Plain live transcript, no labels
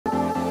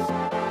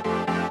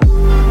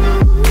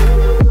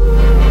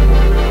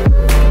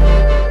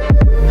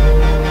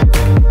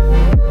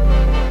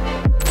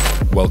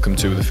welcome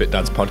to the Fit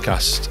Dads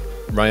podcast.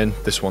 Ryan,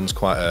 this one's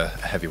quite a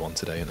heavy one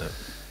today, isn't it?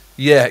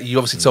 Yeah, you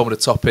obviously told me the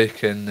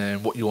topic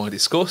and what you want to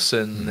discuss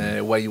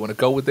and where you want to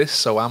go with this.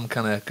 So I'm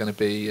kind of going to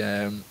be,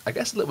 I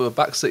guess, a little bit of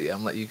a backseat.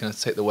 I'm let you kind of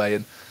take the way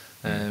and,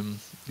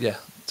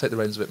 take the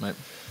reins of it, mate.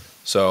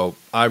 So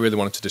I really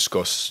wanted to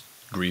discuss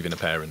grieving a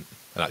parent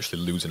and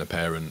actually losing a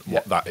parent,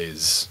 what that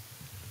is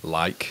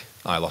like.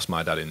 I lost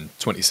my dad in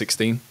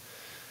 2016,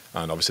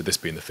 and obviously this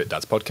being the Fit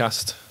Dads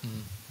podcast,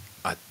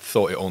 I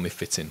thought it only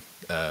fitting.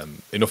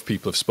 Enough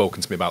people have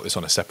spoken to me about this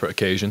on a separate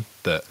occasion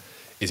that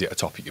is it a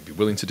topic you'd be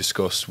willing to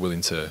discuss,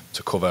 willing to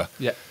cover?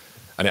 Yeah.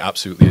 And it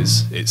absolutely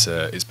is.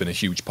 It's been a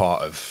huge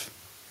part of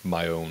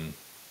my own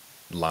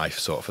life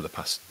sort of for the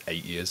past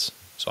 8 years.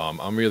 So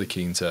I'm really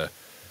keen to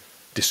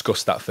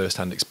discuss that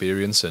first-hand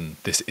experience. And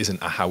this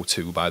isn't a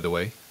how-to, by the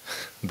way.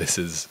 This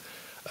is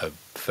a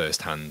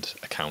first-hand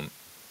account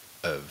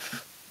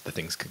of the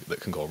things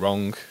that can go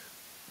wrong,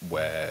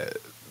 where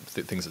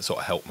things that sort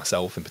of help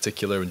myself in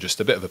particular, and just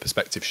a bit of a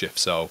perspective shift.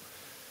 So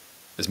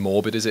as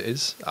morbid as it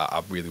is,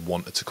 I really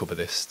wanted to cover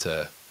this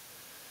to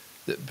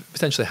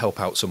potentially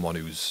help out someone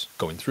who's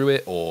going through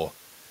it or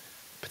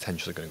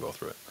potentially going to go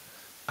through it.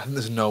 I think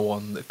there's no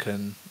one that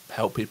can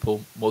help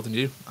people more than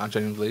you. I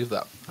genuinely believe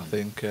that. I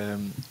think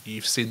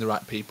you've seen the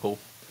right people,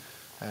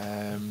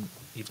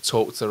 you've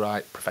talked to the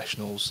right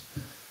professionals,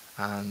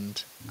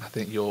 and I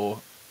think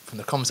from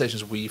the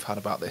conversations we've had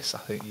about this, I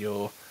think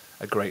you're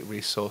a great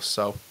resource.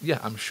 So yeah,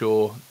 I'm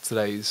sure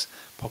today's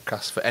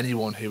podcast for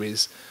anyone who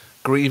is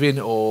grieving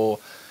or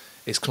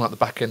is coming out the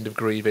back end of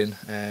grieving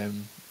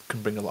can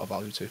bring a lot of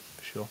value to,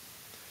 for sure.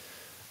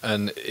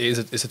 And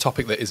it's a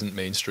topic that isn't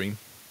mainstream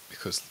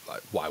because,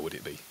 like, why would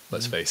it be?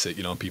 Let's face it,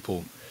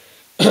 people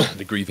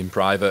they grieve in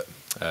private,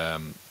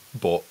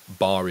 but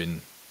barring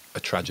a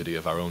tragedy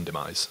of our own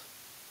demise,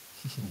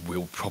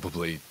 we'll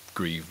probably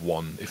grieve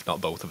one, if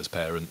not both of us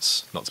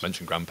parents, not to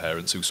mention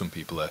grandparents, who some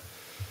people are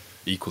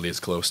equally as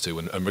close to,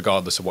 and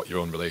regardless of what your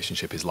own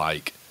relationship is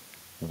like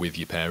with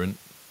your parent,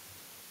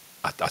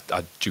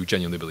 I do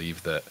genuinely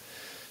believe that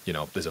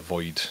there's a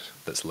void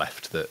that's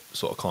left that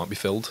sort of can't be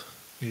filled.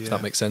 Yeah. If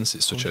that makes sense.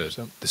 It's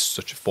there's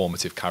such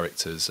formative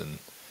characters, and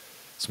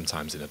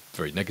sometimes in a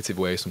very negative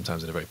way,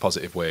 sometimes in a very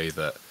positive way,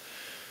 that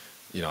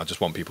I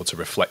just want people to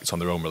reflect on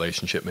their own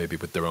relationship, maybe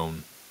with their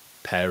own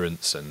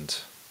parents, and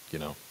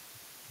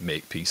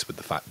make peace with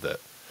the fact that,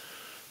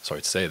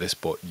 sorry to say this,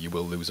 but you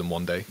will lose them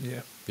one day.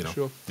 Yeah,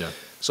 sure. Yeah,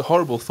 it's a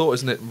horrible thought,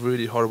 isn't it?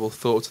 Really horrible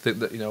thought to think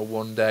that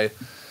one day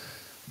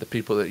the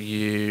people that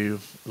you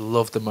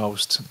love the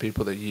most,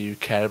 people that you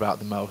care about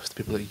the most,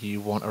 people that you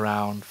want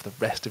around for the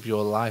rest of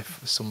your life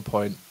at some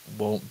point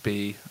won't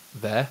be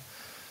there.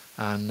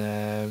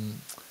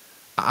 And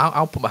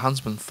I'll put my hands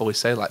up and fully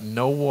say, like,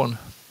 no one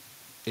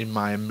in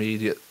my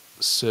immediate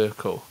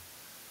circle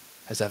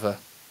has ever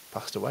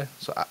passed away.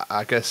 So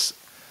I guess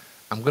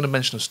I'm going to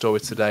mention a story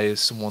today as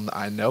someone that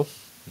I know,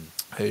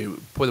 who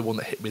probably the one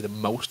that hit me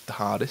the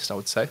hardest, I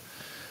would say.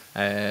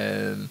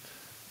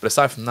 But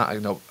aside from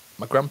that,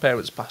 my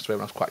grandparents passed away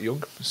when I was quite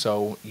young,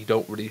 so you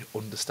don't really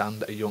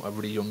understand at a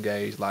really young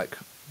age, like,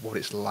 what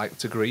it's like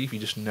to grieve. You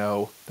just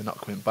know they're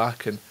not coming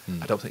back, and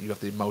I don't think you have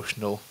the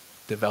emotional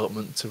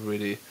development to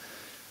really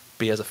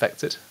be as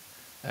affected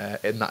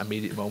in that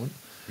immediate moment.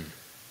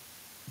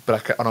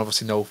 But I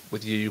obviously know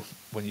with you,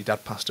 when your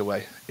dad passed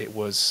away, it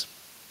was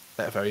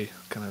at a very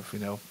kind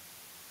of,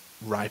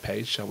 ripe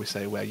age, shall we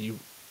say, where you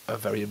are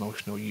very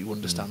emotional, you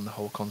understand the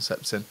whole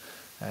concept, and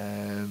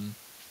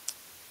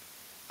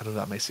I don't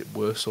know if that makes it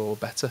worse or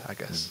better, I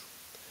guess.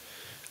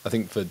 I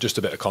think for just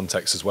a bit of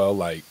context as well,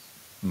 like,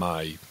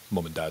 my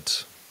mum and dad,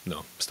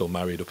 still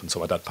married up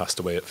until my dad passed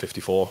away at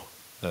 54.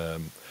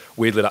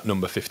 Weirdly, that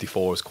number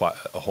 54 is quite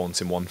a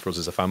haunting one for us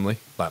as a family.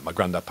 Like, my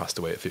granddad passed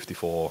away at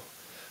 54,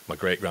 my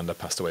great-granddad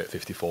passed away at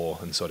 54,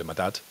 and so did my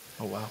dad.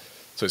 Oh, wow.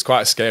 So it's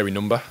quite a scary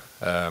number.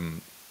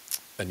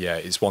 And yeah,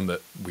 it's one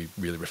that we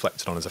really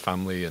reflected on as a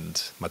family,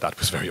 and my dad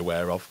was very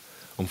aware of,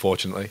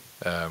 unfortunately.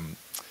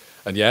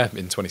 And yeah,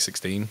 in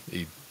 2016,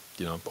 he,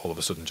 all of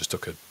a sudden just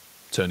took a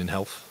turn in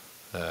health,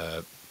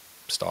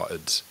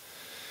 started,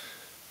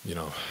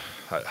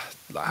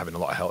 having a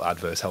lot of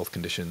adverse health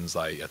conditions,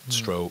 like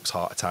strokes,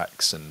 heart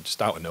attacks, and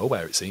just out of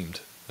nowhere, it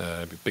seemed.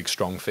 Big,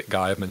 strong, fit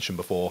guy I've mentioned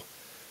before,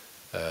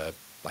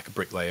 like a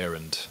bricklayer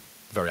and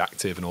very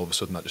active, and all of a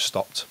sudden that just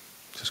stopped.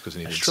 Just because he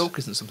needed... A stroke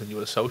isn't something you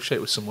would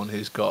associate with someone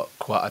who's got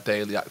quite a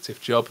daily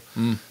active job.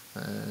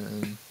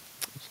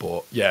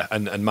 But yeah,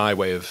 and my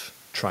way of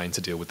trying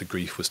to deal with the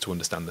grief was to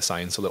understand the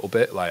science a little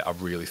bit. Like, I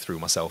really threw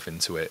myself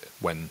into it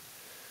when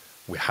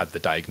we had the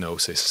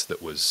diagnosis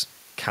that was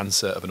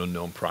cancer of an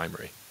unknown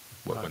primary,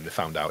 when they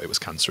found out it was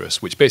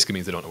cancerous, which basically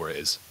means they don't know where it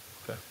is.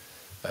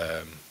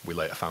 Okay. We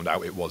later found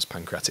out it was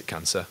pancreatic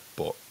cancer,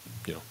 but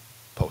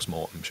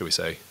post-mortem, shall we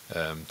say,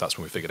 that's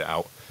when we figured it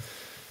out.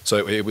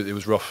 So it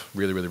was rough,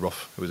 really, really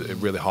rough. It was a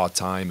really hard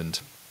time, and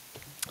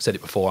I said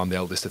it before, I'm the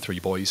eldest of 3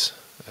 boys.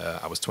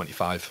 I was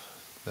 25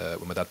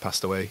 when my dad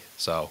passed away,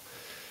 so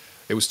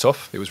it was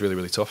tough. It was really,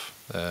 really tough.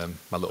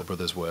 My little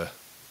brothers were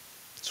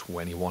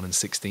 21 and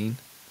 16.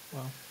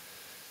 Wow.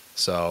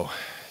 So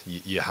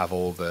you have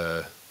all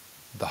the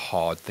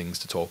hard things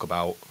to talk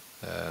about.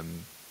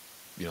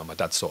 You know, my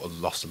dad sort of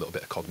lost a little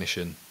bit of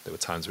cognition. There were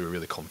times we were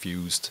really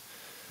confused,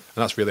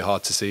 and that's really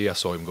hard to see. I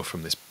saw him go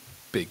from this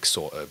big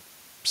sort of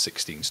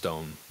 16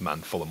 stone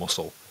man full of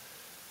muscle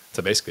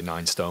to basically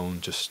 9 stone,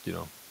 just, you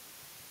know,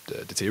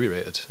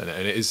 deteriorated. And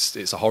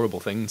it's a horrible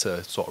thing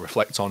to sort of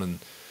reflect on. And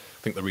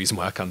I think the reason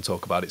why I can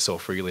talk about it so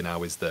freely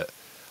now is that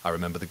I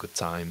remember the good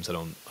times. I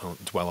don't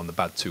dwell on the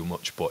bad too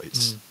much, but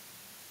it's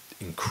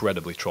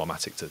incredibly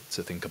traumatic to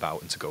think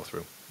about and to go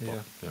through. Yeah,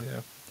 But,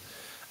 yeah.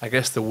 I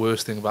guess the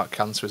worst thing about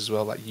cancer is as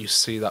well, like you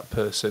see that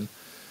person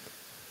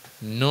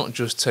not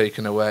just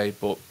taken away,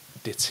 but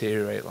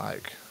deteriorate,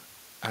 like,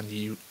 and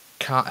you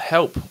can't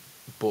help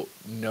but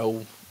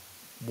know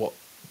what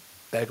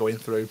they're going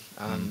through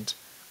and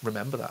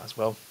remember that as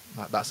well.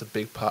 Like, that's a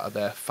big part of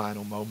their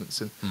final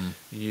moments, and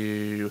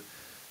you,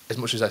 as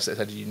much as I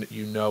said,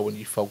 you know when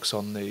you focus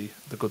on the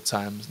good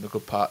times and the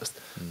good parts,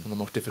 one of the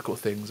most difficult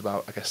things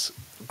about, I guess,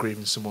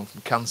 grieving someone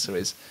from cancer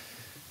is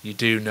you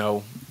do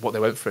know what they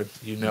went through.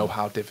 You know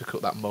how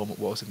difficult that moment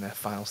was in their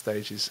final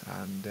stages,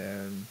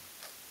 and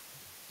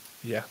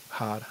yeah,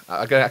 hard.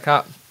 Again, I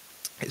can't.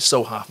 It's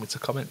so hard for me to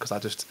comment because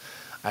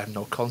I have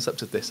no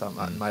concept of this.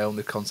 My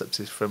only concept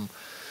is from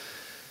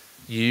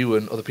you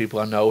and other people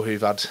I know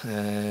who've had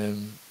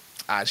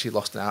actually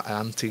lost an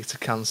auntie to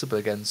cancer, but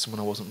again, someone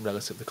I wasn't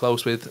relatively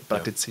close with.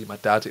 But I did see my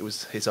dad. It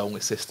was his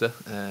only sister.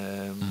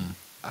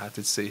 I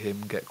did see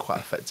him get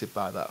quite affected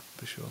by that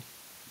for sure.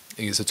 I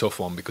think it's a tough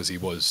one because he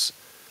was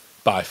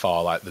by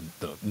far like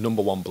the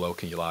number one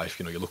bloke in your life.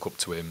 You know, you look up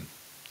to him,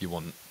 you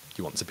want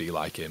to be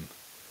like him,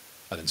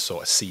 and then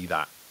sort of see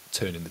that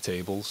turning the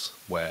tables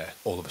where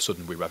all of a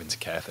sudden we were having to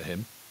care for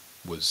him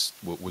was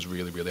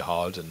really, really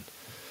hard, and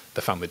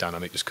the family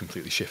dynamic just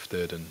completely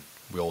shifted, and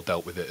we all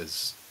dealt with it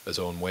as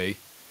own way.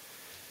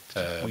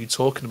 Were you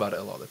talking about it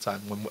a lot of the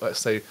time? When, let's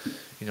say,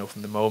 you know,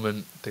 from the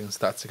moment things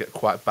started to get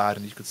quite bad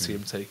and you could see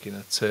him taking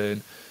a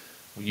turn,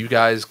 were you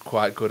guys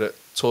quite good at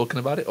talking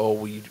about it, or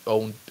were you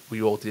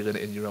all dealing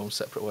it in your own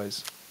separate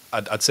ways?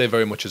 I'd say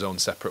very much his own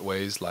separate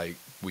ways. Like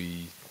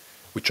we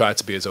tried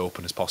to be as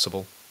open as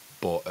possible,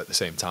 but at the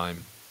same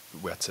time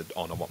we had to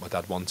honour what my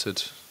dad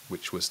wanted,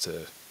 which was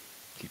to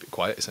keep it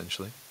quiet,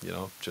 essentially. You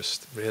know,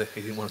 just really,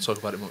 he didn't want to talk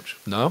about it much.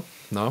 No.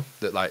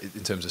 That, like,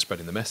 in terms of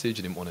spreading the message,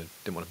 he didn't want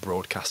to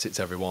broadcast it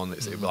to everyone.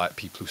 It was like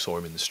people who saw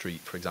him in the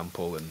street, for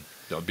example, and,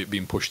 you know,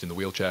 being pushed in the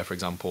wheelchair, for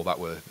example. That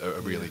were a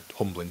really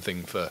humbling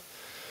thing for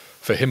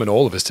him and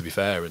all of us, to be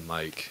fair. And,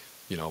 like,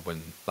 you know,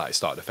 when it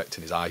started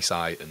affecting his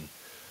eyesight, and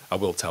I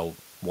will tell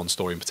one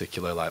story in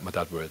particular. Like, my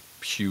dad were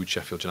a huge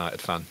Sheffield United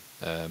fan.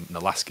 And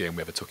the last game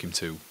we ever took him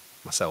to,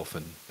 myself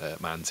and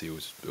my auntie, who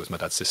was my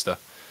dad's sister,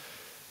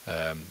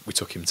 we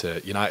took him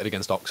to United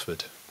against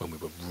Oxford when we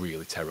were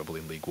really terrible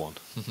in League One.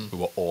 We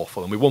were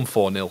awful, and we won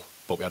 4-0,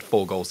 but we had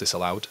 4 goals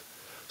disallowed.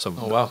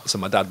 So, so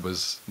my dad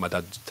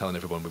telling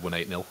everyone we won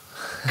 8-0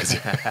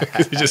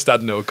 because he just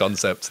had no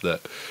concept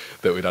that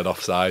we'd had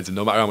offsides, and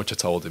no matter how much I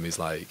told him, he's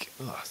like,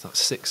 "Oh, that's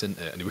 6, isn't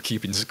it?" And he was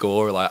keeping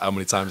score, like how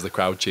many times the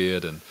crowd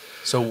cheered. And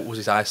so, was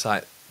his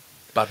eyesight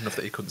bad enough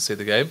that he couldn't see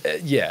the game?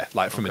 Yeah,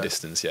 like from a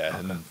distance, yeah. Okay.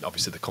 And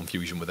obviously the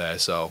confusion were there.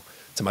 So,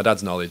 to my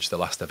dad's knowledge, the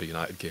last ever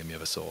United game he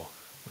ever saw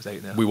was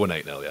 8-0. We won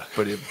 8-0, yeah.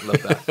 Brilliant,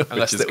 love that. And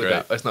let's stick with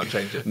that. Let's not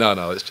change it. No,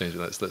 let's change it.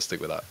 Let's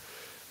stick with that.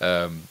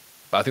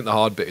 But I think the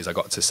hard bit is I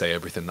got to say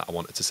everything that I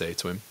wanted to say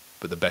to him.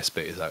 But the best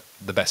bit is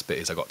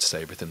I got to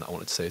say everything that I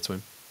wanted to say to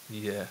him.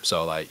 Yeah.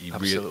 So, like,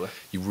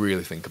 you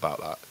really think about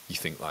that. You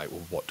think, like,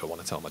 well, what do I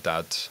want to tell my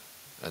dad?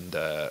 And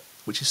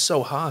which is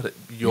so hard at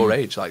your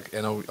age. Like,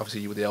 you know, obviously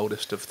you were the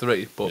oldest of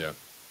 3, but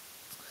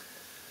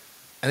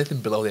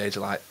anything below the age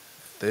of like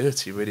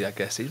 30, really, I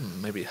guess,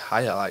 even maybe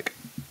higher. Like,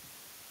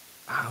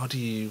 how do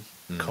you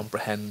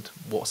comprehend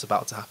what's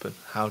about to happen?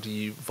 How do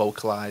you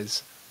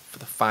vocalize for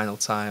the final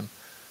time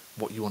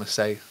what you want to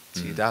say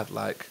to your dad?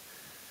 Like,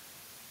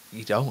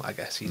 you don't, I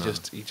guess. You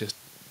just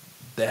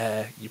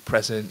there, you're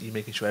present, you're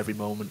making sure every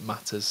moment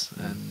matters,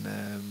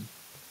 and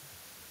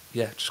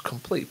just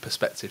complete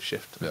perspective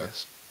shift, I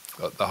guess.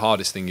 The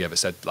hardest thing he ever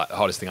said, like the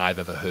hardest thing I've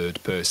ever heard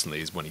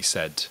personally, is when he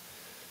said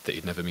that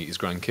he'd never meet his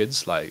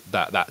grandkids. Like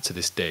that to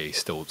this day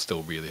still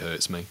really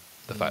hurts me.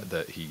 The fact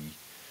that he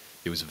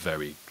was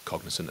very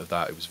cognizant of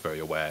that. He was very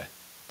aware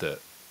that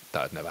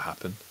had never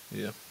happened.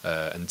 Yeah.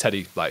 And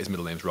Teddy, like, his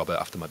middle name's Robert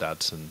after my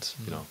dad's, and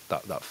you know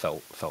that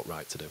felt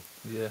right to do.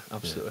 Yeah,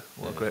 absolutely.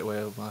 What a great way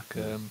of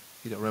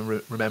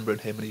remembering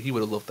him, and he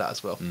would have loved that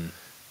as well.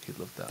 He'd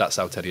love that. That's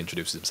how Teddy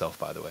introduces himself,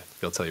 by the way.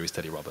 He'll tell you he's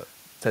Teddy Robert.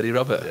 Teddy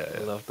Robert.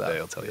 Yeah, I love that. Yeah,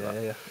 he'll tell you that.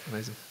 Yeah,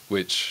 amazing.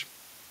 Which,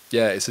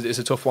 it's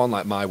a tough one.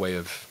 Like, my way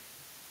of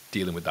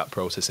dealing with that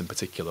process in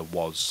particular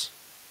was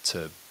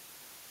to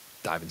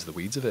dive into the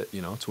weeds of it.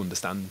 You know, to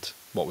understand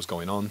what was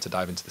going on, to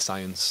dive into the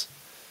science.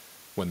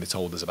 When they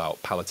told us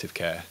about palliative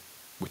care,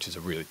 which is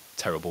a really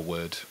terrible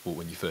word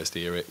when you first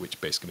hear it, which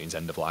basically means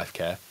end of life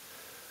care,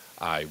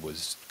 I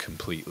was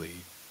completely,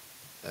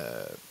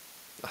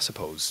 I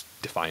suppose,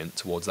 defiant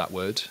towards that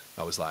word.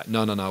 I was like,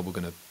 no, we're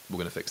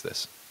gonna fix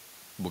this.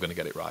 We're gonna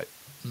get it right.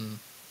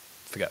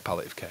 Forget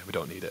palliative care. We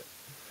don't need it.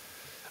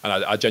 And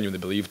I genuinely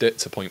believed it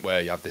to a point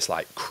where you have this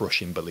like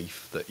crushing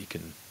belief that you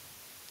can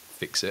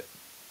fix it,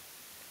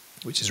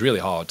 which is really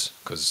hard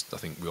because I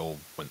think we all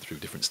went through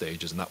different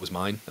stages, and that was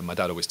mine. And my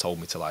dad always told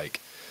me to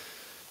like,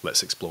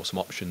 let's explore some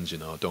options, you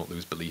know, don't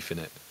lose belief in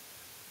it.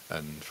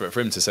 And for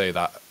him to say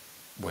that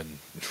when,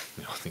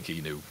 you know, I think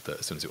he knew that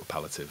as soon as it was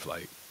palliative,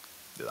 like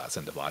that's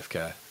end of life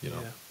care, you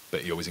know. Yeah.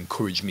 But he always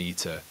encouraged me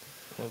to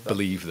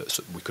believe that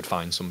we could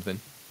find something.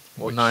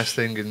 What a nice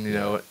thing, and you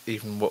know,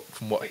 even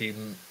from what he,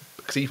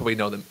 because he probably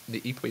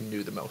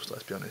knew the most.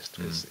 Let's be honest,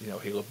 because you know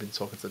he'll have been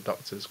talking to the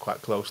doctors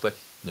quite closely.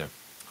 Yeah.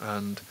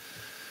 And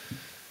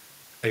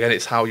again,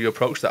 it's how you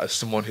approach that as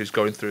someone who's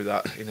going through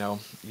that. You know,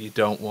 you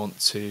don't want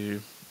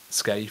to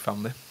scare your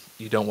family.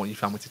 You don't want your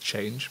family to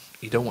change.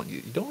 You don't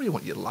really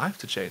want your life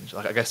to change.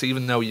 Like, I guess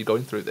even though you're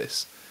going through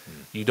this,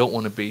 you don't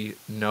want to be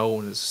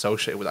known as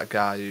associated with that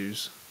guy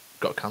who's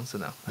got cancer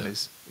now and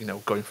is, you know,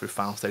 going through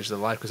final stages of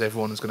life, because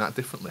everyone is going to act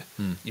differently.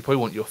 You probably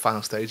want your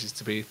final stages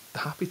to be the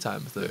happy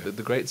times,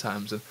 the great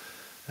times,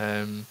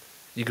 and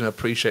you're going to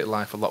appreciate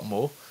life a lot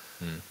more.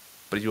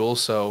 But you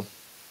also,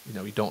 you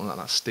know, you don't want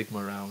that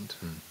stigma around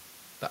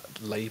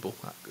that label.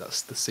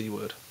 That's the C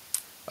word.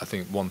 I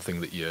think one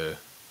thing that you,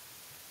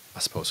 I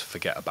suppose,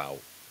 forget about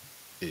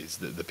is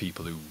the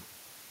people who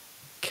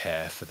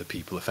care for the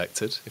people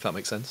affected, if that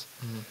makes sense.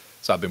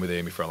 So I've been with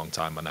Amy for a long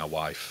time, my now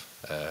wife,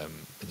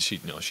 and she,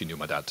 you know, she knew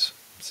my dad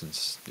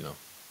since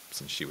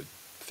she was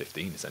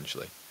 15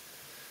 essentially.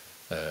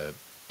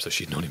 So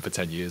she'd known him for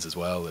 10 years as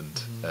well,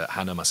 and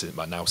Hannah,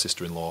 my now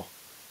sister-in-law,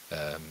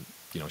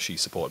 you know, she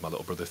supported my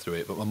little brother through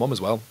it, but my mum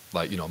as well.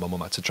 Like, you know, my mum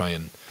had to try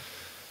and,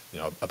 you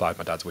know, abide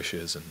my dad's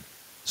wishes and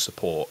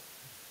support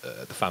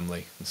the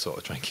family and sort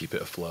of try and keep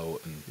it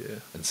afloat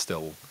and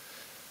still,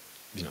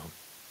 you know,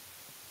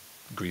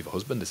 grieve a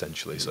husband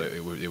essentially. So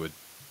it would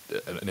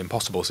an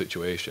impossible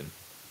situation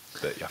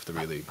that you have to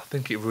really. I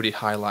think it really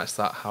highlights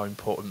that how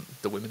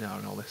important the women are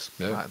in all this.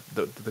 Yeah.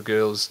 Like the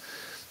girls,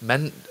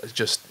 men are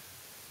just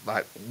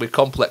like, we're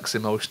complex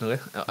emotionally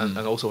and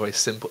also very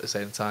simple at the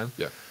same time.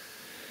 Yeah.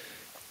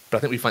 But I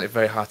think we find it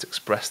very hard to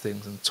express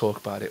things and talk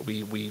about it.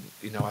 We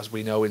you know, as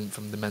we know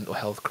from the mental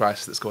health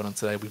crisis that's going on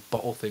today, we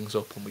bottle things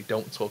up and we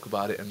don't talk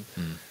about it, and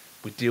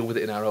we deal with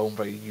it in our own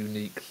very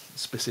unique,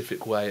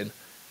 specific way. And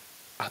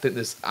I think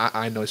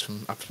I know it's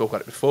from, I've spoken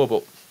about it before,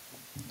 but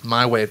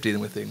my way of dealing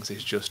with things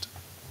is just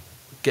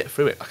get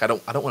through it. Like, I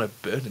don't want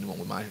to burden anyone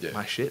with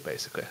my shit,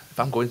 basically. If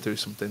I'm going through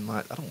something,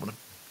 like, I don't want to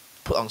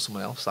put it on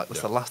someone else. Like, that's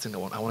the last thing I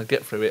want. I want to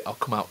get through it. I'll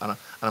come out, and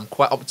I'm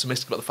quite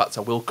optimistic about the fact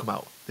I will come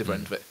out the other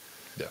end of it.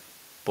 Yeah.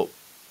 But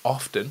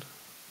often,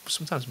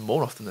 sometimes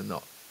more often than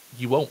not,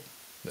 you won't.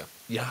 Yeah.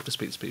 You have to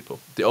speak to people.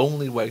 The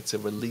only way to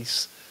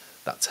release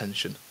that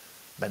tension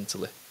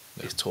mentally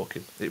is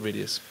talking. It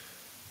really is.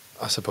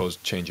 I suppose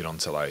changing on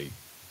to like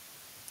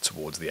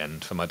towards the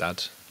end for my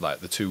dad, like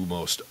the two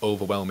most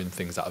overwhelming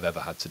things that I've ever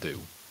had to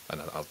do,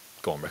 and I'll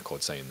go on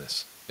record saying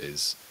this,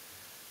 is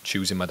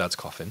choosing my dad's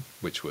coffin,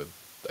 which were,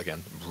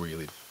 again,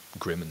 really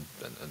grim and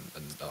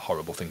a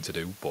horrible thing to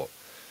do, but,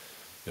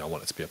 you know, I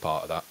wanted to be a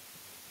part of that,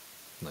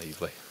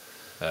 naively.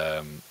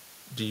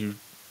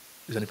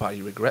 Is any part of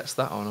you regrets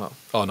that or not?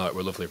 Oh no, it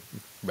were lovely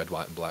red,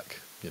 white and black,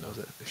 you know,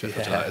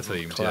 Sheffield United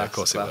themed. Yeah, of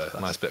course it were.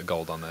 Nice bit of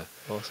gold on there.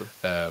 Awesome.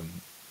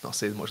 Not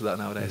seeing much of that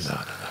nowadays.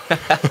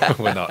 No.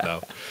 We're not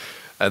now.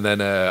 And then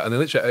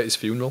literally at his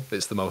funeral,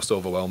 it's the most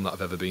overwhelmed that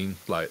I've ever been.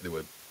 Like, there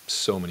were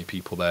so many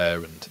people there,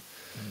 and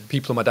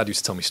people my dad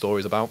used to tell me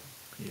stories about.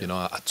 Yeah. You know,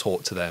 I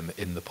talked to them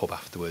in the pub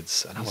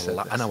afterwards, and I was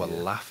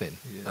laughing,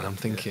 and I'm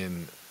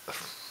thinking,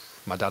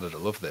 my dad would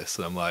have loved this,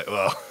 and I'm like,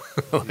 well,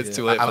 it's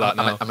too late for that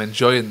now. I'm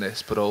enjoying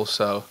this, but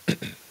also,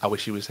 I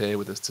wish he was here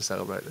with us to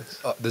celebrate this.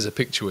 There's a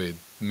picture with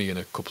me and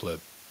a couple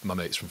of my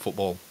mates from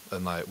football,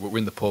 and like we're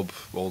in the pub,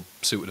 all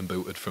suited and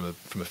booted from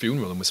a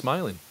funeral, and we're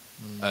smiling.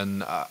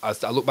 And I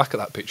look back at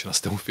that picture, and I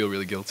still feel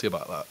really guilty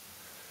about that.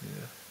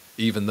 Yeah.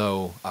 Even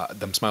though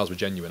them smiles were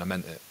genuine, I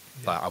meant it.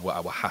 Yeah. Like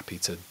I were happy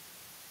to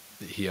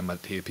hear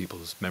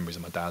people's memories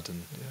of my dad,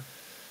 and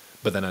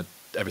but then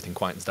everything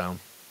quietens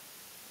down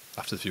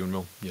after the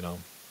funeral. You know,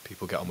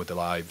 people get on with their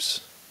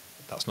lives.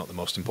 That's not the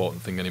most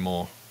important thing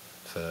anymore.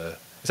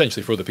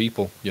 Essentially for other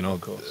people, you know,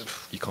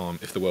 you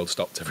can't. If the world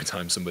stopped every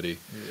time somebody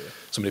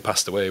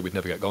passed away, we'd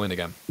never get going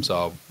again.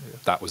 So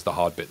that was the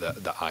hard bit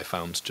that I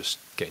found, just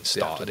getting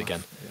started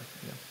again.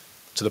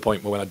 To the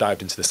point where when I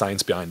dived into the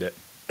science behind it,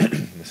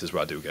 this is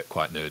where I do get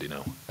quite nerdy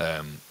now.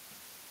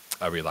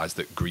 I realised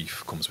that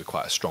grief comes with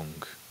quite a strong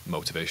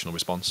motivational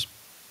response,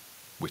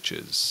 which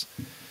is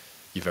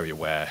you're very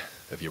aware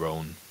of your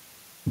own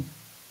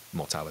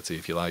mortality,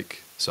 if you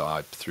like. So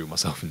I threw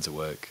myself into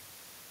work.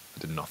 I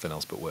did nothing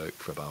else but work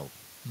for about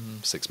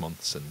 6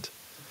 months, and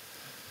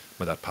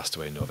my dad passed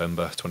away in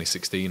November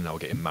 2016, and I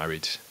was getting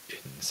married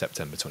in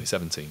September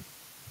 2017.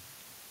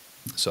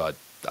 So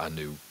I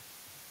knew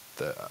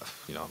that,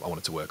 you know, I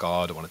wanted to work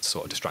hard, I wanted to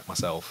sort of distract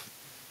myself,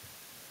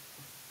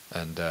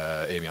 and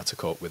Amy had to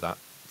cope with that,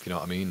 if you know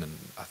what I mean. And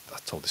I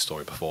told this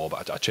story before,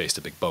 but I chased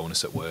a big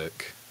bonus at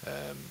work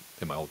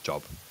in my old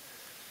job.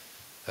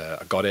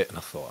 I got it, and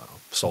I thought, I'll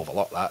solve a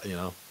lot of that, you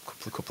know,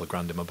 a couple of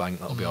grand in my bank,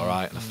 that'll be all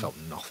right. And I felt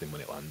nothing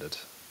when it landed,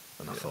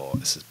 and I thought,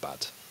 this is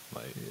bad.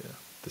 Like,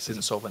 this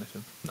didn't solve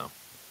anything. No.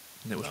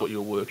 And it was what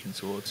you were working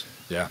towards.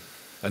 Yeah,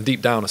 and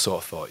deep down, I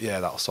sort of thought,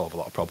 that'll solve a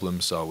lot of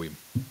problems. So we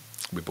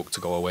booked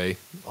to go away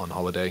on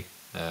holiday,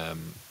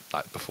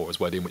 like before his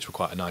wedding, which was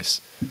quite a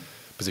nice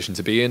position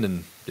to be in,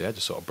 and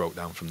just sort of broke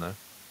down from there.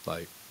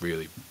 Like,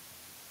 really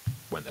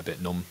went a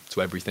bit numb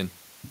to everything.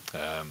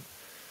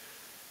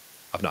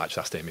 I've not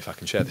actually asked Amy if I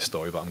can share this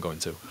story, but I'm going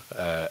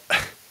to.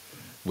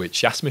 Which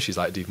she asked me, she's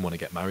like, do you even want to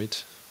get married?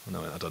 And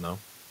I went, I don't know.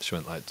 She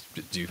went like,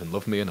 do you even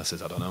love me? And I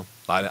said, I don't know.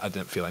 I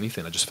didn't feel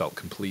anything. I just felt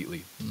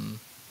completely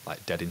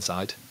like dead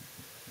inside.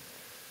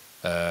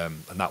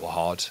 And that was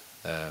hard.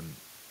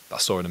 I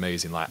saw an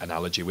amazing like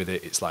analogy with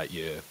it. It's like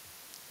you're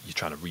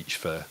trying to reach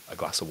for a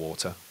glass of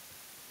water,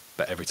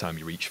 but every time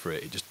you reach for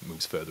it, it just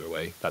moves further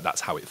away.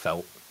 That's how it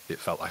felt. It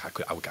felt like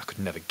I could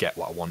never get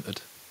what I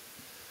wanted.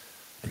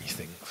 And you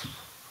think,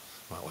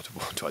 well,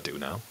 what do I do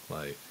now?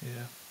 Like,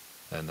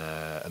 and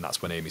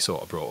that's when Amy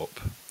sort of brought up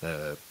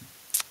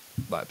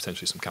like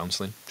potentially some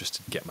counselling, just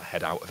to get my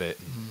head out of it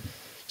and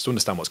just to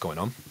understand what's going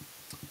on.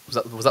 Was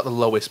that the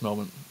lowest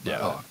moment?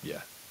 Yeah,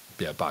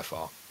 by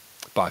far.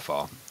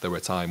 There were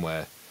a time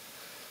where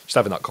just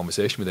having that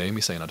conversation with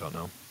Amy, saying I don't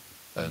know,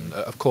 and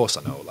of course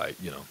I know,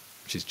 like, you know,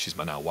 she's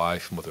my now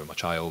wife, mother of my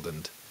child,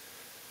 and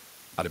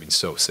I'd have been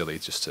so silly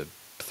just to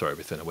throw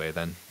everything away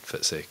then for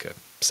the sake of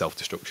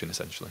self-destruction,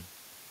 essentially.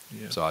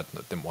 So I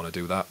didn't want to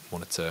do that.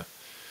 Wanted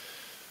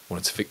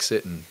to fix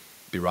it and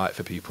be right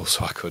for people,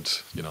 so I could,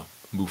 you know,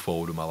 move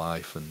forward with my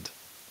life and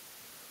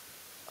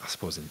I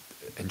suppose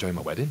enjoy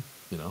my wedding.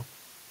 You know,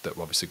 that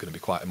were obviously going to be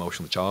quite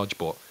emotionally charged,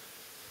 but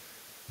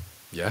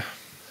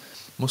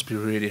must be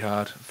really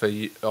hard for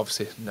you.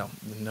 Obviously,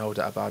 no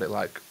doubt about it.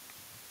 Like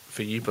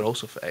for you, but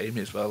also for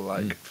Amy as well.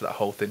 Like for that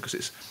whole thing, because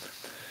it's,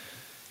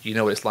 you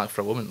know what it's like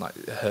for a woman. Like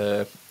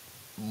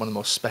one of the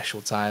most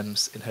special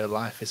times in her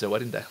life is her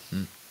wedding day.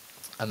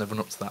 And they've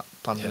run up to that,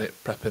 planning it,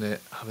 prepping it,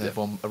 having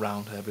everyone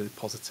around her really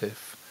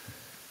positive,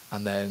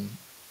 and then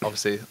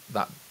obviously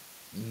that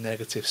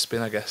negative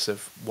spin, I guess,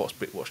 of what's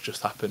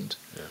just happened.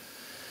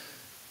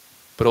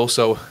 But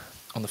also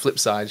on the flip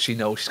side, she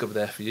knows she's got to be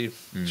there for you.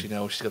 She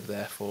knows she's got to be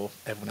there for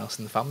everyone else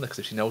in the family, because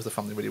if she knows the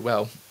family really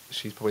well,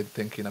 she's probably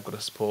thinking, I've got to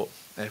support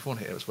everyone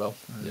here as well.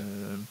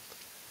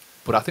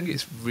 But I think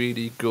it's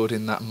really good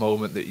in that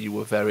moment that you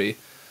were very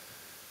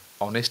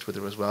honest with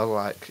her as well.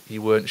 Like,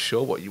 you weren't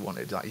sure what you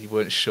wanted. Like, you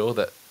weren't sure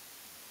that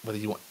whether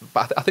you want.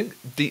 But I think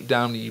deep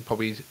down you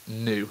probably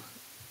knew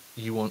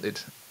you wanted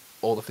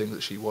all the things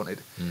that she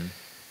wanted.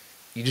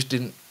 You just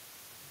didn't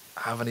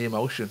have any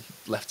emotion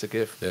left to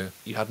give.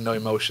 You had no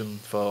emotion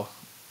for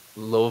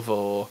love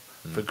or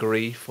for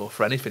grief or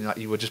for anything. Like,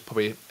 you were just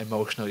probably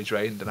emotionally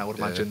drained. And I would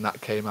imagine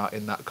that came out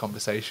in that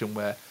conversation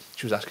where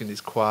she was asking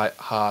these quite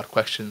hard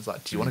questions,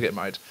 like, do you want to get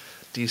married?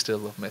 Do you still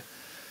love me?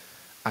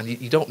 And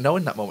you don't know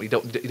in that moment.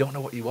 You don't know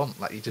what you want.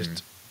 Like, you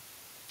just,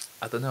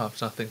 I don't know. I'm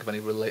trying to think of any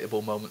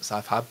relatable moments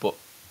I've had, but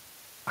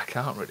I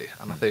can't really.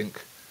 And I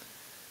think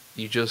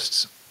you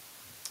just,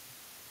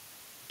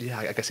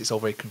 I guess it's all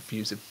very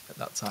confusing at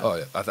that time. Oh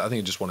yeah, I think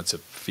I just wanted to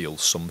feel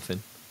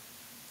something,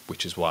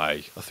 which is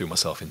why I threw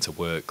myself into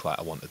work. Like,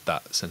 I wanted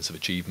that sense of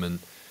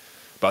achievement,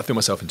 but I threw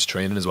myself into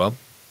training as well.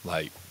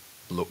 Like,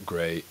 looked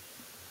great,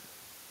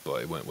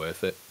 but it weren't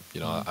worth it.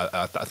 You know,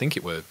 I think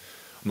it were.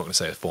 I'm not going to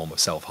say a form of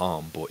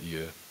self-harm, but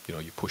you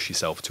push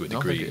yourself to a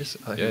degree. I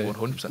think it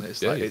 100%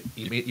 is. Like,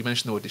 you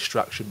mentioned the word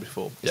distraction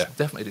before. It's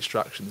definitely a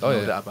distraction.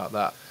 There's no doubt about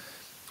that.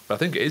 But I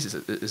think it is.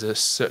 It's a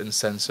certain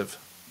sense of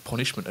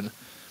punishment, and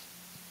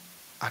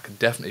I can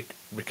definitely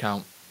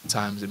recount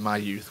times in my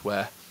youth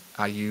where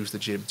I used the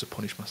gym to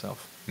punish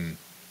myself. I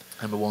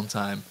remember one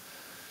time,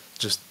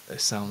 just, it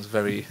sounds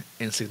very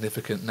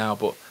insignificant now,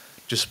 but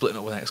just splitting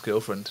up with an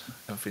ex-girlfriend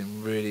and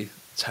feeling really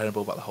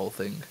terrible about the whole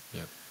thing.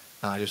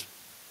 And I just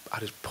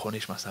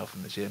punished myself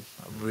in the gym,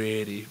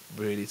 really,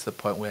 really, to the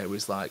point where it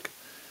was like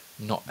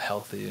not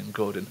healthy and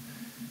good. And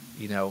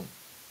you know,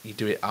 you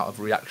do it out of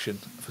reaction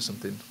for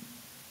something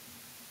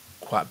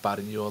quite bad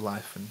in your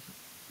life, and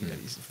you know,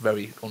 it's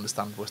very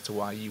understandable as to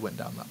why you went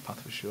down that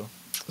path, for sure.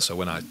 So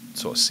when I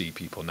sort of see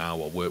people now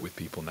or work with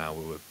people now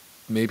who are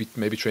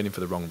maybe training for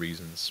the wrong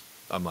reasons,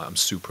 I'm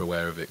super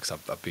aware of it, because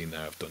I've been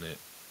there, I've done it.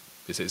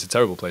 It's a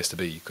terrible place to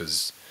be,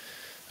 because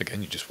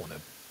again, you just want to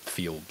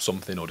feel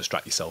something or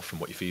distract yourself from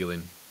what you're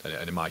feeling.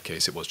 And in my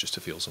case, it was just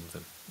to feel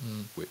something,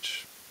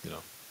 which, you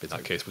know, in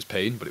that case was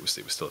pain, but it was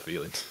still a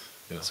feeling.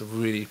 You know? It's a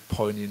really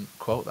poignant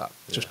quote, that.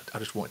 I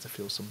just wanted to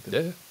feel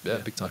something. Yeah,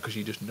 big time. Because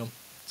you just numb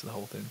to the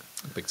whole thing.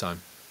 Big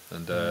time.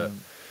 And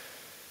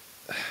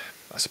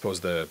I suppose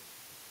the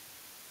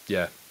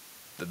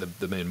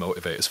main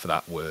motivators for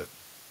that were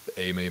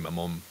Amy, my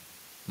mum,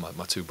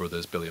 my two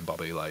brothers, Billy and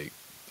Bobby. Like,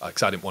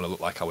 because I didn't want to look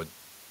like I would,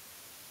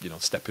 you know,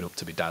 stepping up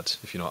to be dad,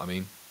 if you know what I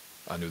mean.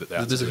 I knew that they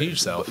had to do it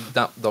himself.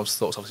 Those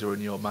thoughts obviously were in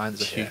your mind.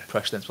 There's a huge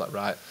pressure then to, like,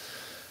 right,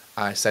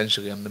 I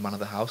essentially am the man of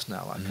the house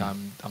now. Like,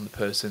 I'm the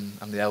person,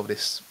 I'm the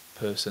eldest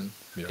person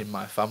in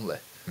my family.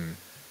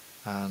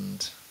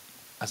 And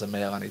as a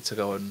male, I need to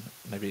go and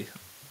maybe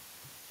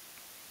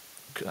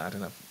I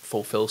don't know,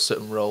 fulfill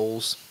certain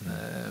roles.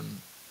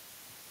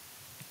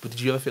 But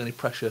did you ever feel any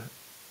pressure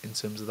in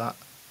terms of that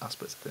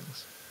aspect of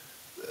things?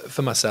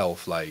 For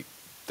myself, like,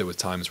 there were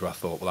times where I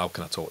thought, well, how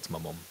can I talk to my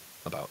mum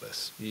about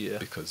this? Yeah.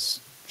 Because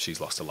she's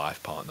lost a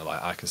life partner.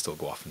 Like, I can still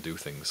go off and do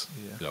things,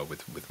 Yeah. you know,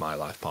 with my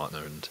life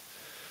partner, and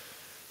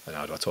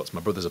how do I talk to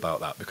my brothers about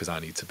that? Because I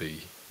need to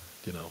be,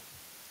 you know,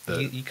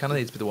 You kind of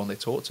need to be the one they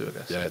talk to, I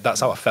guess. yeah, that's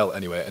how I felt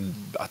anyway. And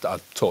I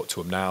talk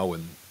to them now,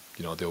 and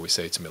you know, they always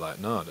say to me like,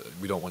 no,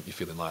 we don't want you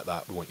feeling like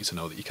that. We want you to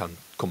know that you can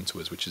come to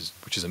us, which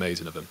is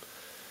amazing of them.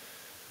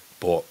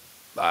 But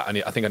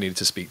I think I needed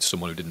to speak to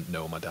someone who didn't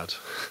know my dad,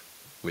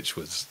 which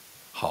was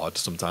hard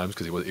sometimes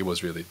because he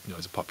was really, you know,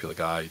 he's a popular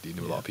guy. He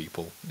knew a lot of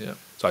people. Yeah.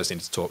 So I just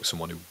needed to talk to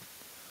someone who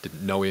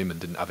didn't know him and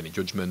didn't have any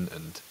judgment.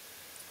 And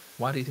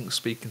Why do you think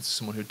speaking to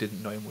someone who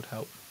didn't know him would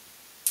help?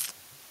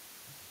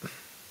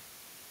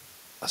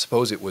 I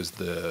suppose it was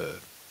the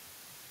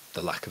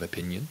lack of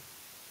opinion,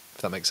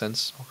 if that makes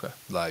sense. Okay.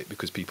 Like,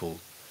 because people,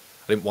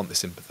 I didn't want the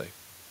sympathy.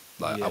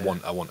 Like, Yeah.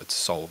 I wanted to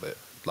solve it.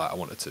 Like, I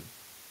wanted to,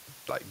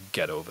 like,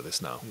 get over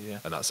this now. Yeah.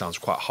 And that sounds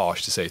quite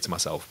harsh to say to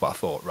myself, but I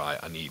thought, right,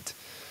 I need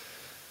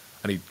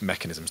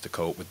mechanisms to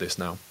cope with this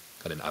now.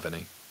 I didn't have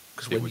any.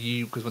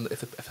 Because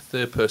if a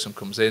third person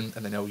comes in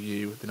and they know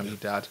you, they know your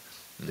dad,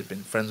 they've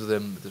been friends with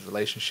him, there's a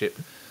relationship,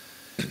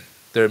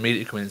 they're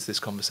immediately coming into this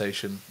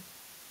conversation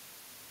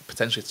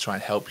potentially to try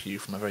and help you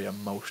from a very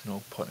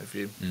emotional point of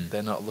view.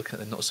 They're not looking at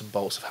the nuts and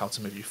bolts of how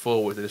to move you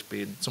forward. They're just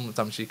being,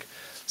 sometimes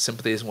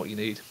sympathy isn't what you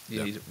need.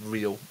 You need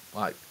real,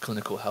 like,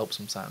 clinical help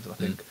sometimes. And I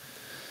think,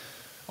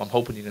 I'm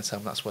hoping you're going to tell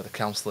me that's where the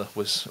counsellor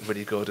was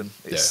really good. And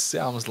it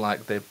sounds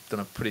like they've done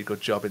a pretty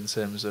good job in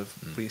terms of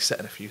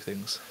resetting a few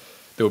things.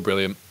 They were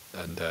brilliant.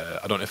 And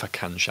I don't know if I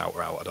can shout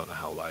her out. I don't know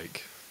how,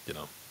 like, you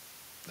know,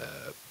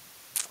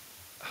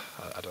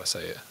 how do I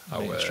say it?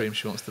 Mainstream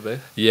she wants to be.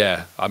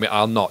 Yeah, I mean,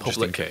 I'll not Public.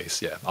 just in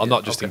case. Yeah, I'll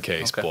not just in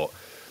case. Okay.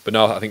 But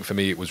no, I think for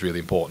me it was really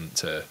important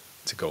to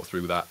go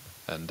through that,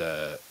 and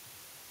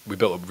we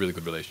built a really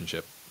good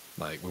relationship.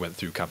 Like, we went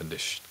through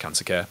Cavendish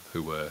Cancer Care,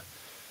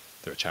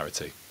 they're a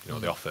charity. You know,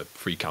 they offer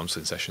free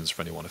counselling sessions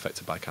for anyone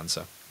affected by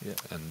cancer. Yeah.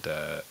 And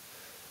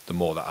the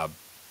more that I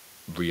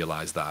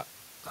realised that,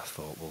 I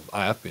thought, well,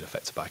 I have been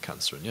affected by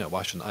cancer, and, you know,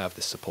 why shouldn't I have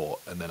this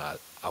support? And then I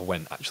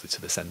went actually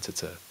to the centre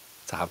to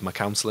have my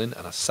counselling,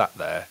 and I sat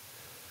there,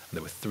 and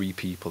there were 3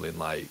 people in,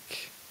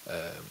 like,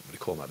 what do you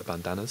call them, like the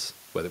bandanas,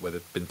 where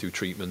they'd been through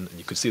treatment, and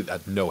you could see that they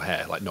had no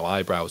hair, like no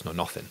eyebrows, no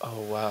nothing.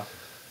 Oh, wow.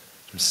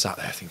 I'm sat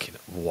there thinking,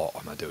 what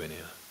am I doing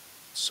here?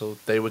 So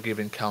they were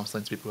giving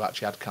counselling to people who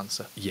actually had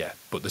cancer. Yeah,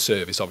 but the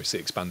service obviously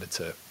expanded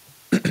to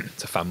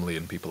to family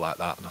and people like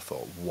that, and I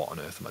thought, what on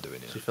earth am I doing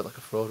here? So you felt like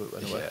a fraud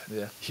in a way.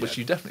 Yeah. Which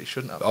you definitely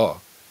shouldn't have.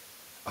 Oh,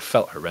 I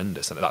felt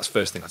horrendous, and that's the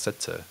first thing I said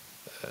to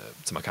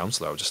my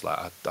counsellor. I was just like,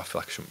 I feel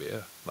like I shouldn't be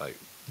here. Like,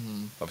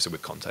 obviously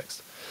with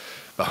context,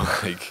 but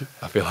like,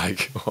 I feel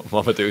like,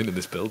 what am I doing in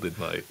this building?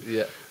 Like,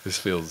 this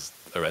feels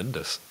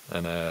horrendous.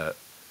 And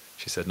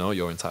she said, no,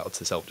 you're entitled to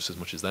this help just as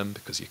much as them,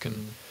 because you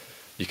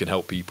can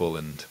help people.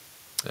 And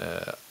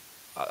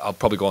I'll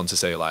probably go on to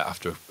say, like,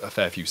 after a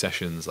fair few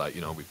sessions, like,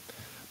 you know, we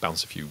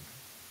bounced a few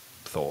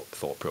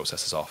thought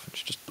processes off, and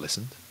she just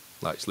listened.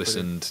 Like, just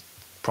listened,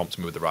 prompted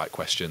me with the right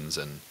questions,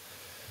 and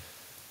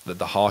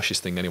the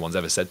harshest thing anyone's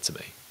ever said to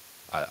me,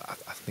 I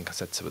think I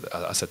said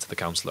to the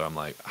counsellor, I'm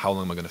like, how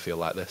long am I going to feel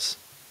like this?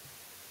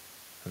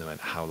 And they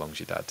went, how long's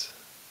your dad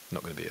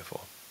not going to be here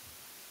for?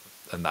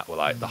 And that were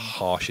like the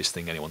harshest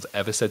thing anyone's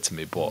ever said to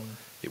me, but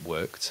it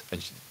worked.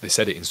 And they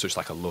said it in such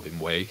like a loving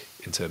way,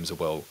 in terms of,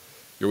 well,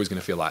 you're always going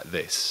to feel like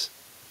this.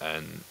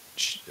 And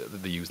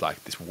they used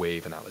like this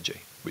wave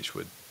analogy, which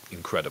were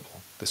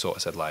incredible. They sort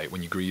of said, like,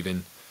 when you're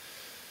grieving,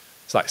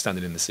 it's like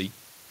standing in the sea.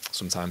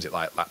 Sometimes it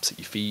like laps at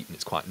your feet and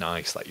it's quite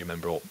nice, like you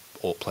remember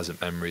all pleasant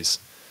memories.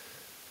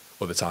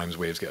 Other times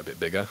waves get a bit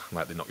bigger,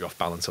 like they knock you off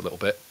balance a little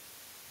bit.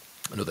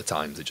 And other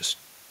times they're just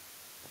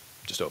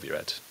over your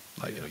head,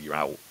 like, you know, you're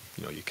out,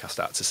 you know, you're cast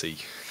out to sea.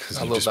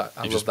 I love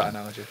that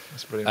analogy.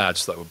 It's brilliant. I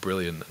just thought it was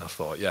brilliant, and I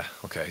thought, yeah,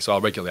 okay. So I'll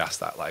regularly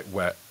ask that, like,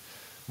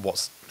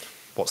 what's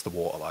the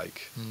water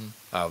like?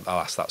 I'll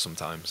ask that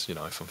sometimes, you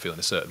know, if I'm feeling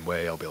a certain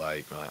way, I'll be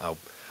like, right,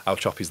 how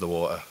choppy's the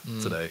water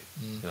today?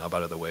 You know, how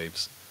bad are the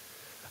waves?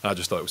 And I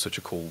just thought it was such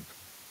a cool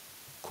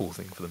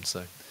thing for them to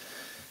say.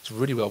 It's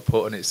really well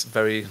put, and it's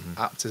very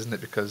apt, isn't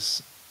it?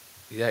 Because,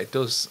 yeah, it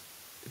does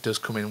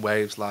come in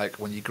waves. Like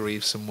when you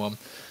grieve someone.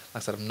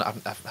 Like I said,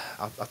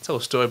 I'll tell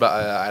a story about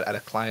I had a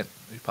client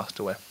who passed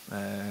away.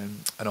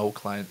 An old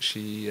client.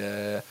 She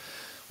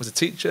was a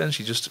teacher, and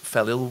she just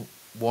fell ill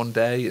one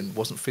day and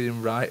wasn't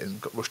feeling right, and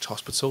got rushed to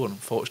hospital. And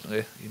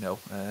unfortunately, you know,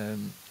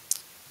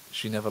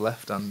 she never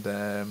left.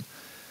 And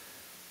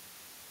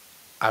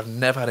I've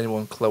never had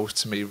anyone close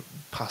to me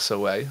pass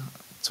away,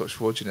 touch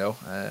wood, you know.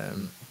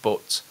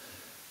 But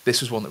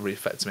this was one that really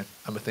affected me.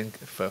 And I think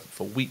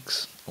for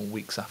weeks and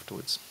weeks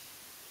afterwards,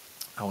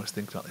 I was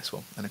thinking about this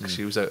one. And because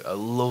she was a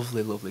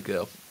lovely, lovely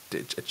girl,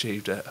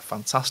 achieved a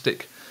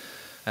fantastic,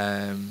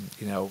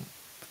 you know,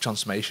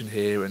 transformation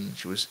here, and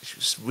she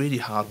was really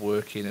hard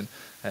working,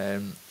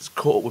 and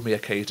caught up with me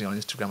occasionally on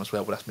Instagram as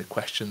well. Would ask me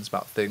questions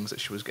about things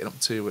that she was getting up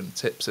to and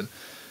tips, and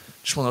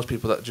just one of those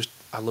people that just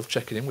I love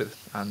checking in with.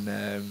 And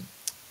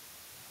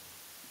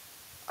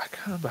I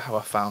can't remember how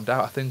I found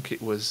out. I think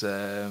it was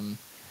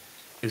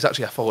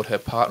actually I followed her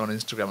partner on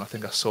Instagram, and I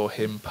think I saw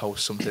him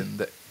post something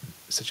that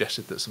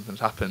suggested that something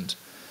had happened,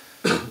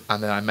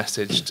 and then I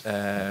messaged.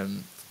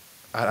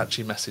 I'd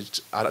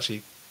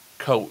actually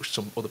coached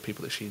some other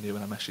people that she knew,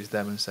 and I messaged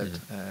them and said,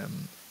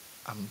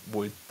 I'm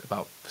worried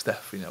about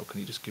Steph, can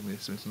you just give me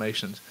some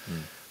information?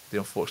 They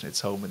unfortunately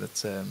told me that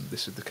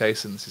this is the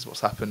case and this is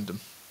what's happened.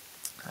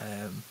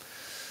 And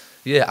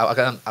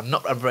I'm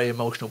not a very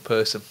emotional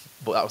person,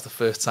 but that was the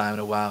first time in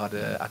a while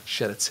I'd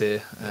shed a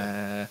tear.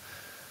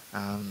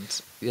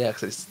 And yeah,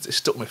 cause it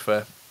stuck me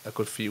for a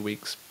good few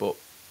weeks, but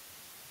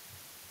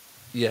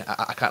yeah,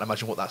 I can't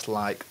imagine what that's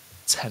like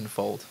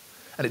tenfold.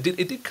 And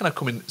it did kind of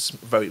come in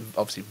very,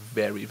 obviously,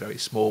 very, very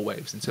small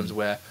waves in terms of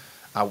where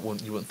you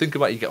wouldn't think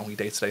about it. You get on your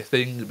day-to-day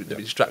thing, there'd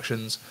be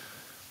distractions.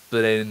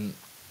 But then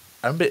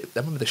I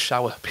remember the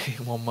shower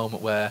being one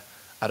moment where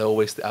I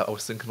was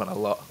thinking about it a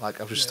lot. Like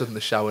I was just stood in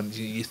the shower, and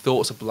your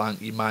thoughts are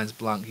blank, your mind's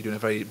blank. You're doing a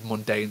very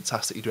mundane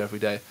task that you do every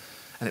day,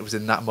 and it was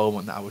in that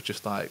moment that I was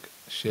just like,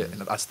 shit,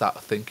 and I'd start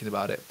thinking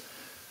about it.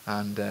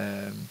 And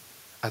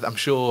I'm not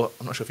sure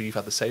if you've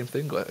had the same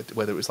thing,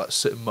 whether it was like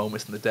certain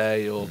moments in the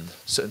day or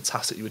certain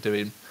tasks that you were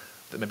doing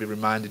that maybe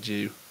reminded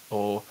you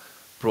or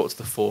brought to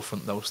the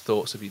forefront those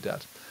thoughts of your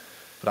dad.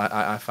 But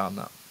I found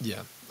that.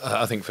 Yeah,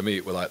 I think for me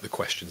it were like the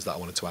questions that I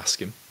wanted to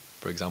ask him.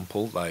 For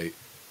example, like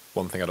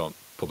one thing I don't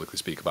publicly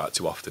speak about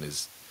too often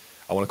is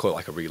I want to call it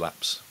like a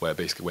relapse, where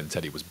basically when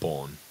Teddy was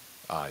born,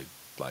 I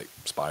like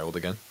spiraled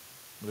again.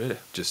 Really?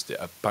 Just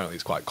apparently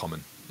it's quite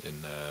common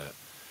in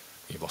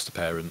you've lost a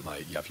parent,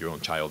 like you have your own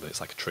child, and it's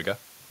like a trigger.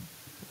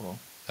 Well,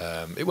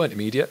 it weren't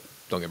immediate,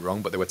 don't get me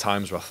wrong, but there were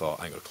times where I thought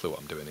I ain't got a clue what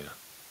I'm doing here.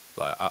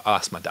 Like I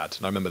asked my dad,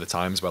 and I remember the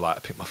times where like I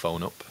picked my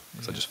phone up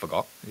because I just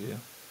forgot. Yeah.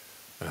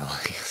 And I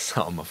like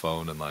sat on my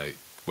phone and like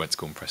went to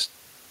go and press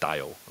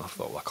dial. And I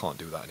thought, well, I can't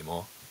do that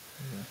anymore.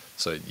 Yeah.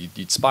 So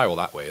you'd spiral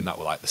that way, and that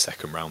were like the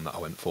second round that I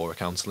went for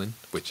counselling,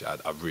 which I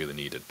really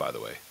needed, by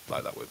the way.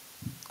 Like that was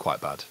quite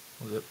bad.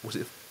 Was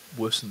it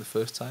worse than the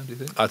first time, do you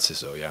think? I'd say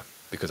so, yeah,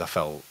 because I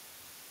felt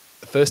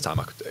the first time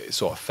it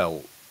sort of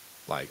felt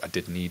like I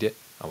did need it.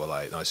 I was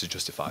like, no, this is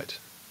justified.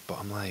 But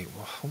I'm like,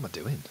 well, what am I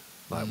doing?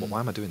 Like, why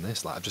am I doing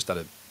this? Like, I've just had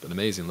an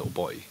amazing little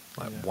boy.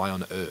 Like, why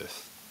on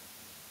earth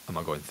am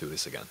I going through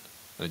this again?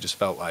 And it just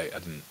felt like I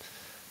didn't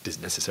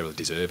necessarily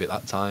deserve it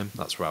that time.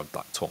 That's where I'd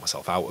like talk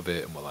myself out of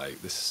it, and we're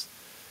like, this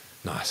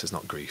is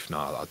not grief. No,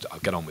 I'll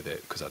get on with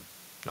it because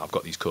I've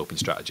got these coping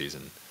strategies,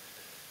 and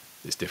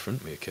it's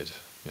different with a kid,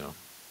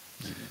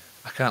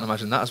 I can't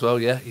imagine that as well.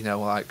 Yeah,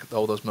 like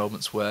all those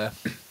moments where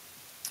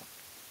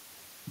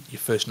your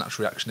first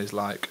natural reaction is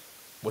like,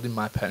 what did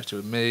my parents do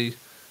with me?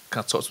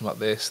 Can I talk to them about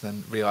this? And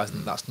then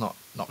realising that's not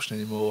an option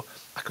anymore.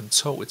 I can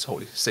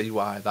totally see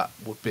why that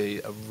would be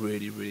a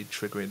really, really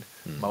triggering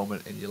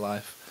moment in your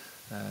life.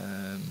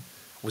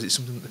 Was it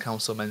something that the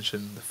council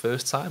mentioned the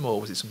first time, or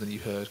was it something you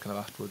heard kind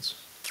of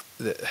afterwards?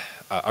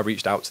 I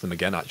reached out to them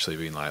again, actually,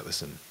 being like,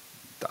 listen,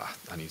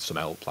 I need some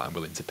help, like I'm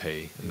willing to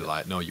pay. And they're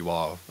like, no, you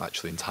are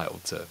actually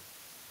entitled to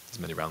as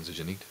many rounds as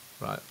you need.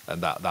 Right.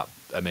 And that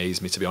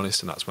amazed me, to be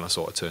honest, and that's when I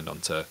sort of turned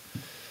on to,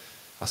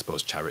 I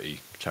suppose, charity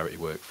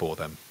work for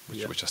them,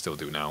 which I still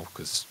do now,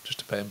 because just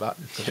to pay them back.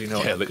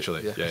 Yeah,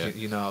 literally. Yeah.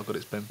 You know how good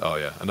it's been. Oh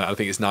yeah, and I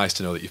think it's nice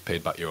to know that you've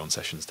paid back your own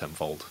sessions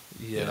tenfold.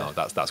 Yeah.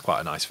 That's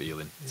quite a nice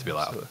feeling to be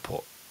like, I've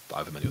put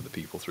however many other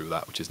people through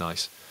that, which is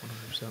nice.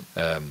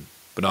 100%.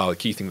 But no, the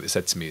key thing that they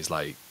said to me is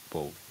like,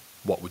 well,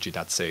 what would your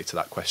dad say to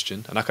that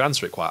question? And I could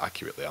answer it quite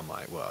accurately. I'm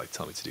like, well, he'd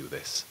tell me to do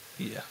this.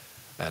 Yeah.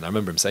 And I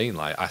remember him saying,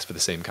 like, I asked for the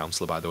same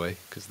counsellor, by the way,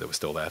 because they were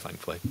still there,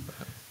 thankfully.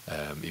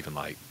 Even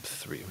like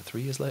 3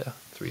 years later.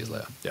 3 years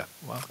later, yeah.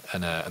 Wow.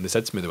 And they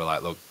said to me, they were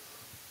like, look,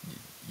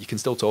 you can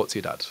still talk to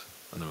your dad.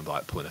 And I remember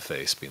like pulling a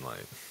face, being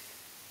like,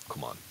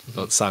 come on,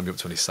 don't sign me up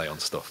to any say on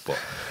stuff.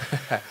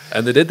 But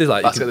and they did. They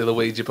like, that's got the little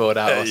Ouija board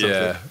out or something.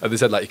 Yeah. And they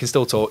said like, you can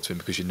still talk to him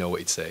because you know what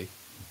he'd say.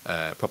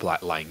 Proper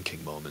like Lion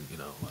King moment,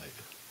 like.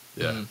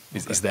 Yeah,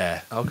 he's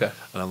there. Okay.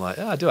 And I'm like,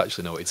 yeah, I do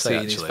actually know what he'd say.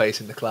 Seeing his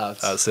face in the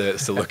clouds. That's it.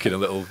 Still looking a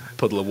little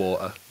puddle of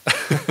water.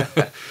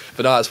 But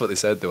no, that's what they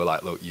said. They were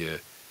like, look, you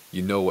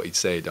know what he'd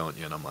say, don't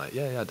you? And I'm like,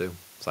 yeah, I do.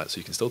 It's like, so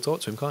you can still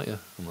talk to him, can't you?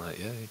 I'm like,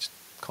 yeah, you just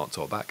can't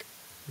talk back.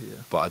 Yeah.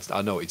 But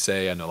I know what he'd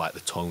say. I know like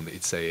the tone that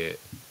he'd say it.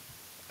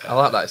 I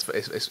like that.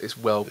 It's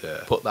well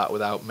put that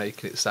without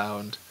making it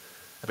sound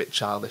a bit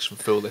childish and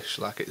foolish.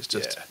 Like it's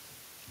just,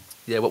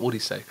 what would he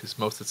say? Because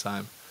most of the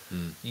time,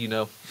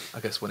 I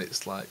guess when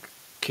it's like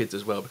kids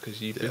as well,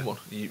 because you've been one,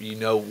 you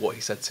know what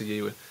he said to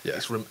you, and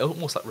it's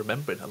almost like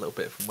remembering a little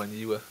bit from when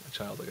you were a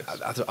child, I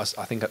guess.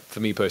 I think for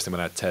me personally,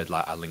 when I had Ted,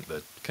 like I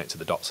connected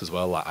the dots as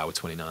well. Like I was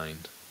 29,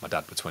 my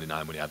dad was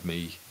 29 when he had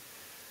me.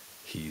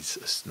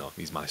 He's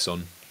my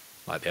son,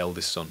 like the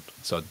eldest son.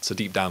 So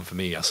deep down for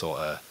me, I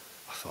thought,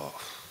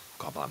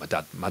 God,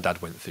 like my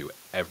dad went through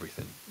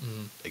everything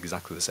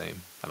exactly the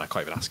same, and I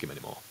can't even ask him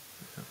anymore.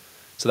 Yeah.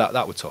 So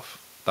that was tough.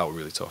 That was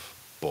really tough.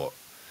 But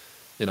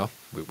you know,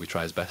 we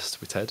try his best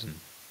with Ted, and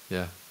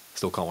yeah,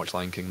 still can't watch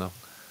Lion King though.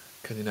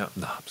 Can you not?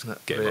 No,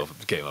 Isn't game over.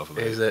 Game over.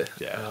 Mate. Is it?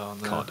 Yeah, Oh,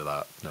 no. can't do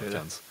that. No Really?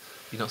 chance.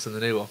 You not seen the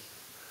new one?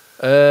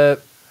 Uh,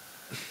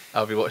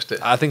 Have you watched it?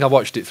 I think I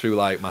watched it through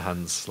like my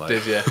hands. Like,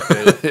 Did you?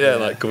 Really? yeah,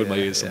 like covered my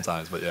yeah, ears yeah.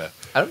 sometimes. But yeah,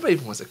 I remember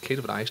even as a kid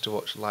when I used to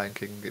watch Lion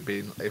King, it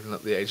being even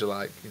at the age of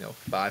like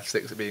 5,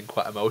 6, it being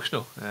quite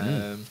emotional.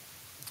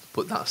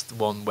 But that's the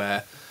one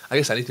where I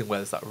guess anything where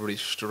there's that really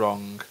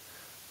strong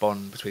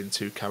bond between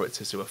two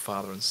characters who are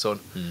father and son.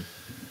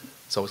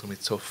 It's always going to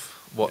be a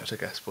tough watch, I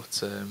guess.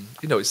 But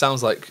it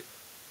sounds like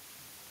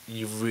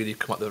you've really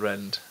come at the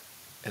end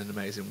in an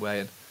amazing way,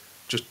 and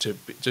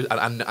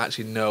and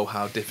actually know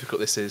how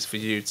difficult this is for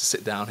you to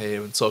sit down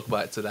here and talk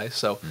about it today.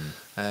 So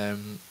I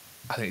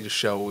think it just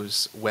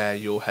shows where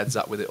your head's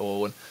at with it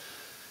all. And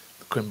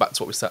coming back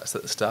to what we started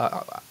at the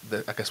start,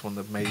 I guess one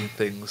of the main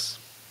things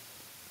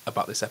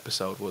about this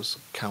episode was,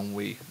 can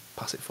we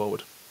pass it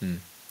forward?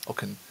 Or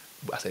can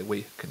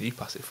you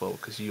pass it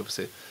forward? Because you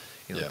obviously,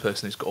 the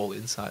person who's got all the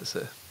insights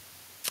there.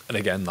 And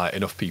again, like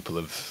enough people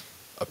have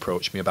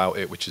approached me about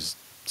it, which has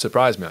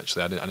surprised me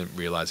actually. I didn't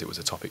realise it was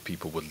a topic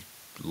people would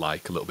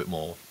like a little bit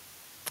more,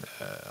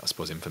 I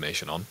suppose,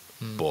 information on.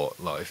 But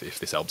like, if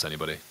this helps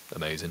anybody,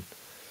 amazing.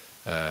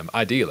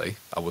 Ideally,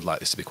 I would like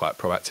this to be quite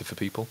proactive for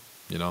people,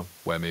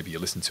 where maybe you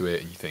listen to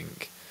it and you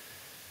think,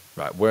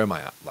 right, where am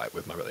I at, like,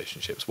 with my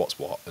relationships? What's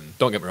what? And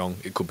don't get me wrong,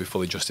 it could be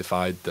fully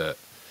justified that,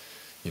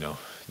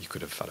 you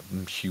could have had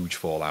a huge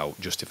fallout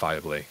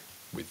justifiably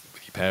with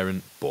your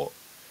parent, but,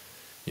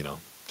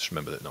 just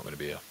remember that it's not going to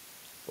be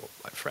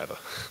like forever.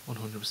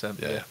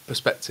 100%. Yeah.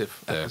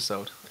 Perspective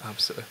episode,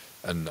 absolutely.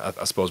 And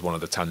I suppose one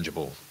of the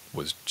tangible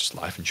was just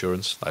life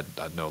insurance.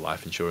 I'd no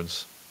life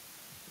insurance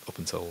up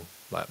until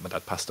like my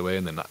dad passed away,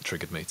 and then that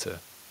triggered me to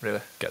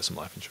really get some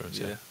life insurance.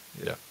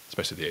 Yeah.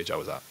 Especially the age I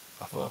was at.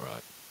 I thought,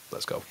 right,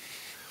 let's go.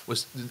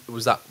 Was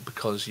that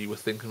because you were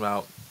thinking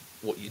about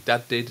what your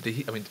dad did? Did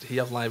he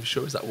have life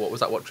insurance? Was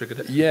that what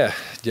triggered it? Yeah.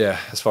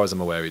 As far as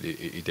I'm aware,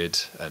 he did,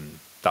 and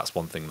that's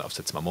one thing that I've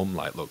said to my mum.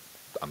 Like, look,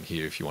 I'm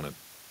here if you want to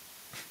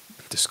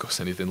discuss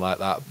anything like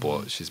that.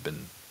 But she's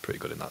been pretty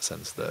good in that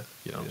sense that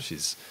she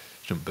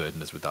doesn't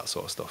burden us with that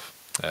sort of stuff.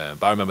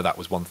 But I remember that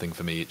was one thing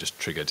for me. It just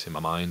triggered in my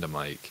mind. I'm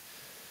like,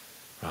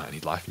 right, I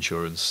need life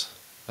insurance.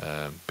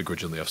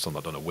 Begrudgingly, I've still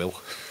not done a will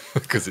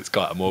because it's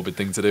quite a morbid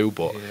thing to do.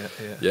 But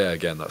yeah,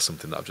 again, that's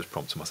something that I've just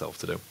prompted myself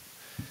to do.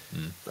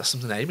 That's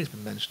something Amy's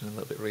been mentioning a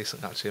little bit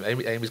recently,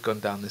 actually. Amy's gone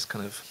down this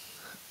kind of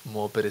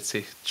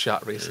morbidity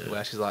chat recently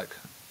where she's like,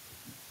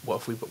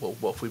 what if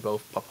we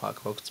both pop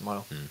out of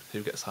tomorrow?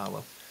 Who gets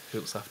Harlow? Who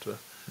looks after her?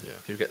 Yeah.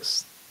 Who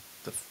gets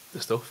the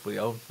stuff we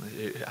own?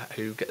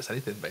 Who gets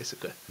anything,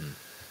 basically?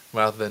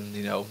 Rather than,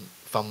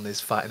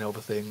 families fighting over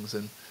things,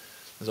 and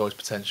there's always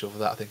potential for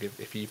that. I think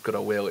if you've got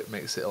a will, it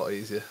makes it a lot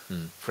easier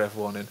for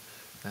everyone,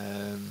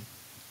 and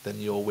then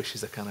your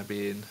wishes are kind of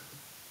being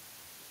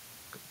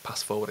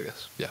passed forward, I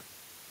guess. Yeah,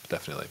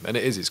 definitely. And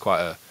it's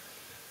quite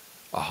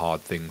a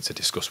hard thing to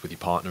discuss with your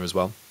partner as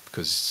well,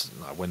 because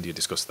like, when do you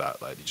discuss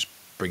that? Like, you just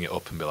bring it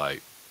up and be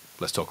like,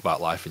 let's talk about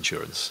life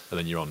insurance, and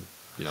then you're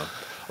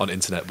on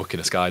internet booking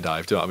a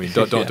skydive. Do you know what I mean?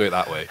 Don't do it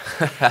that way.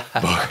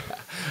 But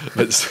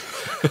let's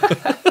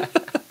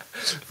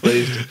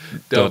please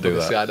don't do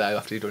book that. a skydive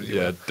after you've done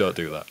your will. Don't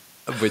do that.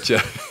 Which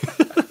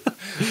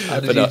how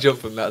did you jump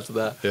from that to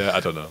that? Yeah, I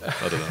don't know.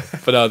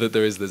 But no,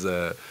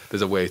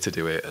 there's a way to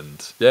do it,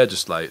 and yeah,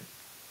 just like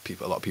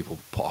a lot of people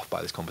put off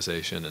by this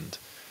conversation, and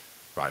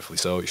rightfully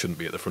so. It shouldn't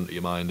be at the front of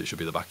your mind. It should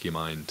be the back of your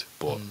mind.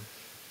 But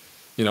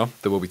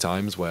there will be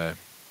times where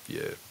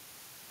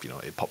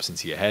it pops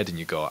into your head, and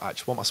you go,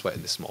 actually, what am I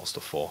sweating this small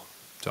stuff for?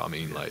 Do you know what I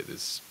mean? Like,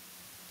 there's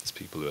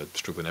people who are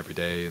struggling every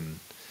day, and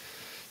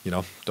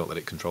don't let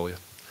it control you.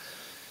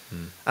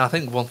 And I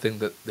think one thing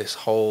that this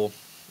whole,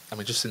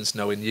 just since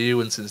knowing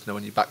you and since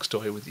knowing your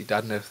backstory with your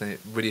dad and everything, it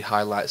really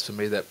highlights for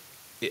me that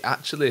it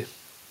actually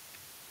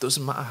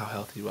doesn't matter how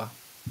healthy you are.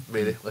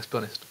 Really, let's be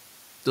honest.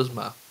 Doesn't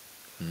matter.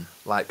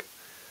 Like,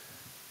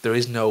 there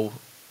is no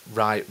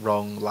right,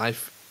 wrong.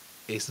 Life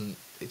isn't.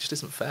 It just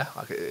isn't fair.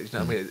 Like, what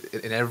I mean?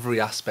 In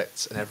every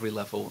aspect and every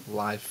level,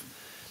 life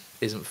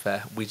isn't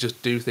fair. We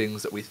just do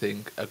things that we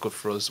think are good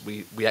for us.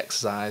 We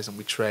exercise and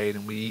we train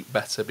and we eat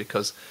better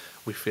because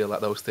we feel like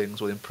those things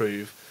will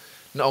improve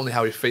not only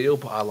how we feel,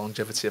 but our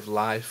longevity of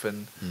life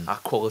and our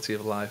quality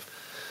of life.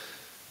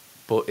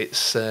 But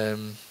it's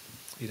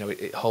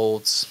it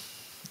holds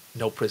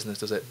no prisoners,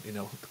 does it?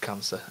 The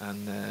cancer,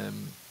 and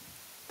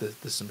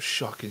there's some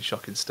shocking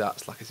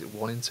stats. Like, is it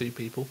 1 in 2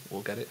 people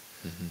will get it?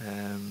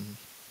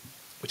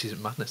 Which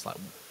isn't madness. Like,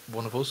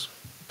 one of us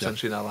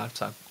potentially in our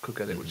lifetime could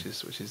get it, which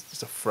is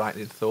just a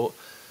frightening thought.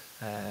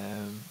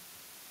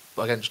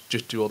 But again,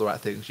 just do all the right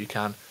things you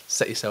can.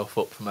 Set yourself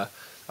up from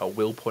a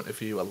will point of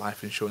view, a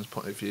life insurance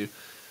point of view.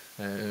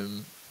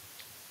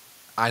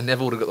 I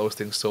never would have got those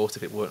things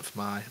sorted if it weren't for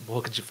my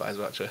mortgage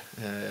advisor. Actually,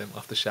 I'll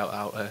have to shout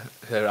out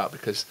her out,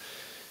 because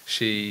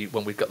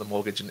when we got the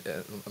mortgage and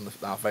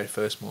our very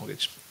first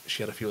mortgage,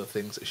 she had a few other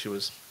things that she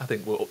was, I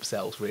think, were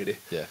upsells really.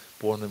 Yeah.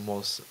 But one of them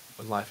was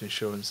life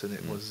insurance, and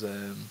it was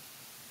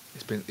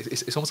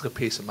it's almost like a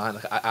peace of mind.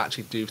 Like I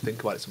actually do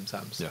think about it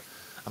sometimes. Yeah.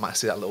 I might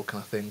see that little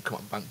kind of thing come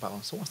up in bank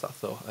balance. So what's that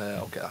thought?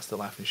 Okay, that's the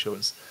life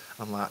insurance.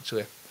 I'm like,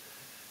 actually,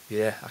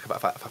 yeah.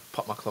 If I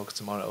pop my clogs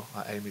tomorrow,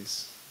 like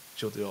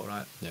she'll do all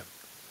right. Yeah.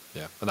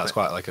 Yeah, and that's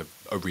quite like a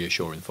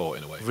reassuring thought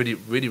in a way. Really,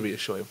 really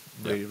reassuring.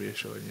 Really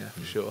reassuring, yeah,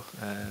 for sure.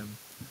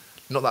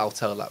 Not that I'll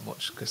tell her that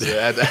much, because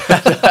I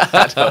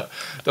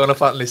don't want to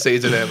plant any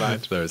seeds in her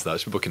mind. There is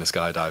that. She'll be booking a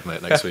skydive,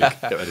 mate, next week.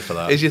 Get ready for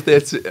that.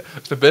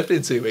 It's my birthday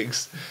in 2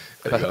 weeks.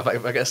 If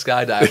I get a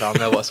skydive, I'll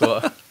know what's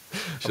what.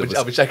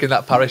 I'll be checking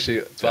that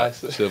parachute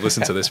twice. She'll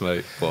listen to this,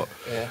 mate. But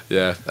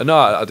yeah. And no,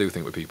 I do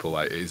think with people,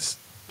 like, it is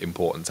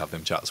important to have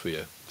them chats with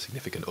your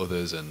significant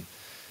others, and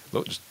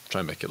look, just try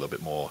and make it a little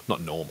bit more,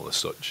 not normal as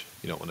such.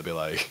 You don't want to be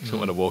like, you don't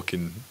want to walk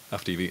in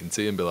after you've eaten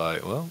tea and be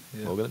like, well,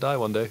 we're going to die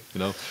one day, you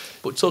know.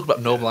 But talk about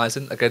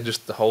normalising, again,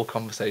 just the whole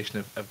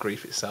conversation of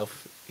grief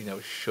itself, you know,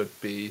 should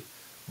be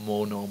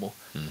more normal.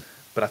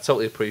 But I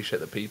totally appreciate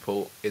that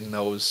people in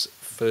those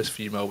first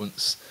few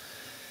moments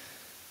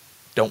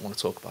don't want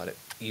to talk about it.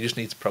 You just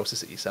need to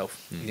process it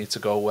yourself. You need to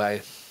go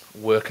away,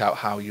 work out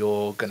how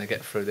you're going to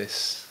get through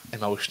this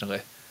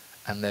emotionally,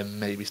 and then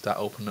maybe start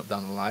opening up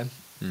down the line.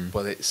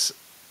 But it's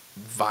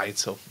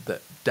vital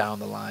that down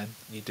the line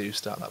you do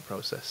start that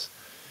process.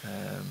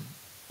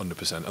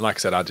 100%. And like I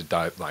said, I did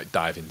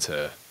dive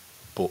into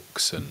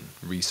books and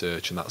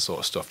research and that sort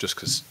of stuff, just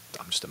because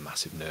I'm just a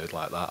massive nerd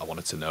like that. I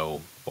wanted to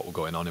know what was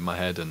going on in my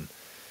head, and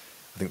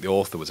I think the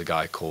author was a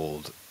guy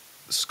called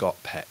Scott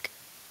Peck,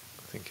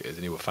 I think it is,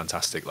 and he was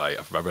fantastic. Like,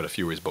 I've read a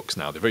few of his books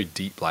now. They're very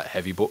deep, like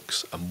heavy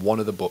books, and one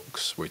of the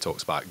books where he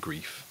talks about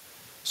grief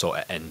sort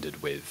of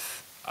ended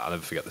with, I'll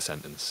never forget the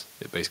sentence.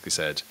 It basically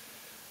said,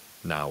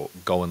 now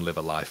go and live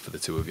a life for the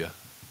two of you,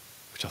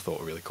 which I thought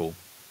were really cool.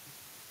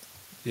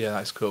 Yeah,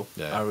 that's cool.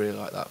 Yeah. I really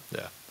like that.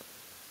 Yeah.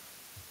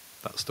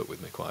 That stuck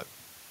with me quite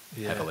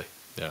heavily.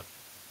 Yeah.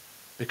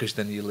 Because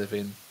then you live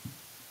in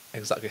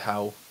exactly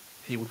how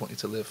he would want you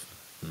to live,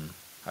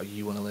 how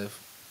you want to live,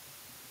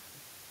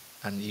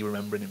 and you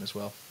remembering him as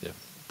well. Yeah,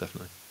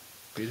 definitely.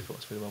 Beautiful.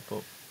 It's really well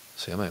put.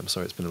 So yeah, mate, I'm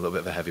sorry it's been a little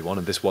bit of a heavy one,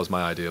 and this was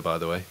my idea, by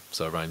the way,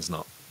 so Ryan's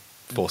not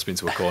forced me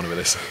into a corner with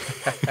this.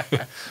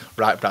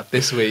 Right, Brad,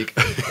 this week,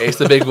 it's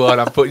the big one.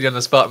 I'm putting you on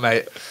the spot,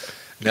 mate.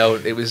 No,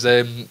 it was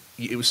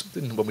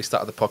something when we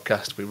started the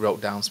podcast, we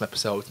wrote down some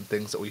episodes and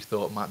things that we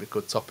thought might be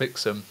good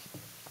topics, and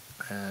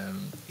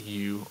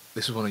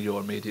this was one of your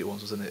immediate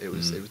ones, wasn't it? It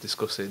was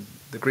discussing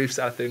the grief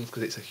side of things,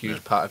 because it's a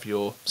huge part of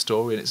your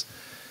story, and it's,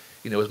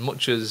 you know, as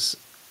much as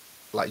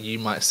like you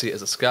might see it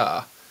as a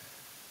scar,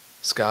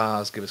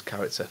 scars give us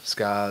character,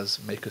 scars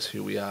make us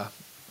who we are.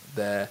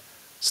 They're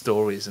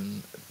stories,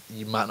 and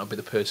you might not be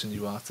the person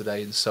you are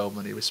today in so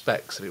many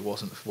respects if it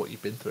wasn't for what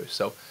you've been through.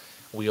 So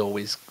we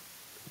always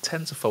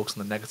tend to focus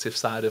on the negative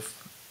side of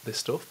this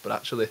stuff, but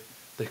actually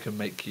they can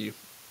make you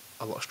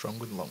a lot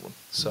stronger in the long run.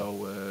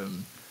 So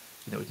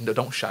you know,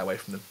 don't shy away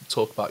from them.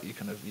 Talk about your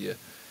kind of your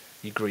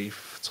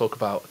grief. Talk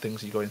about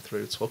things you're going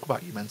through. Talk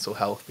about your mental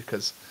health,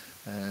 because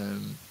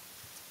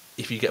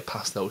if you get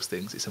past those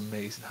things, it's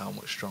amazing how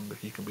much stronger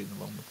you can be in the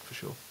long run, for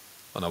sure.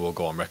 And I will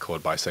go on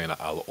record by saying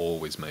that I'll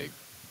always make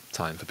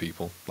time for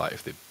people. Like,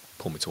 if they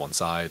pull me to one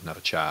side and have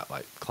a chat,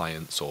 like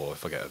clients, or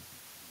if I get a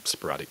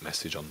sporadic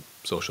message on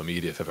social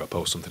media, if ever I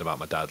post something about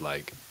my dad,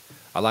 like,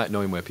 I like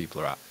knowing where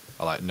people are at.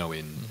 I like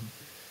knowing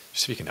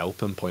just if you can help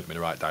them, point them in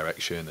the right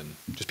direction, and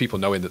just people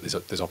knowing that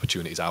there's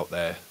opportunities out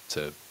there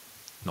to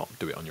not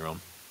do it on your own.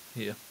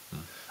 Yeah.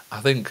 I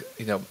think,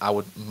 you know, I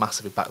would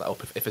massively back that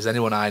up. If there's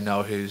anyone I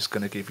know who's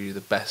going to give you the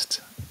best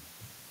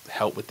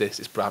help with this,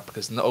 it's Brad,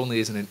 because not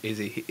only is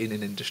he in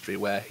an industry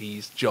where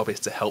his job is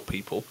to help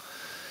people,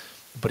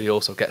 but he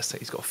also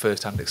he's got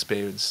first-hand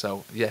experience.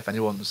 So yeah, if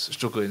anyone's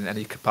struggling in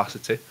any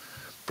capacity,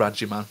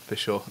 Brad's your man for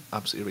sure.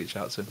 Absolutely reach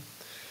out to him.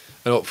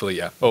 And hopefully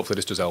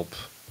this does help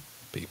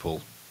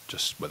people,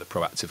 just whether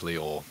proactively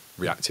or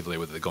reactively,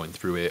 whether they're going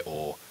through it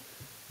or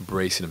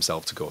bracing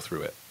themselves to go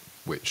through it,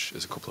 which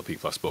there's a couple of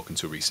people I've spoken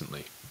to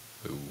recently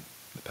who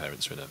the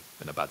parents are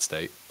in a bad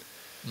state.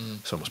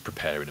 So almost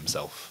preparing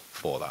himself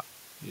for that.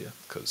 Yeah.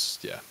 Because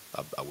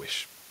I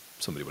wish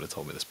somebody would have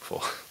told me this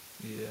before.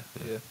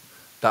 Yeah.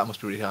 That must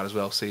be really hard as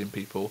well, seeing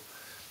people,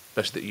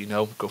 especially that you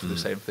know, go through the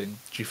same thing.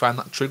 Do you find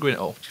that triggering at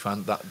all? Do you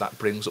find that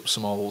brings up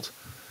some old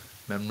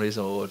memories,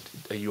 or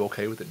are you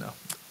okay with it now?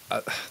 I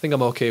think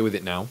I'm okay with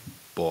it now,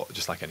 but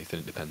just like anything,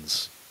 it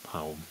depends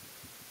how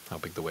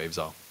big the waves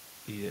are.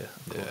 Yeah,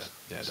 of course.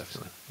 Yeah,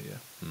 definitely.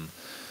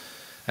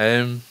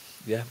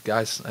 Yeah.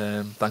 Guys,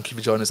 thank you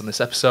for joining us on this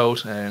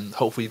episode, and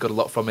hopefully you got a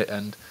lot from it.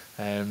 And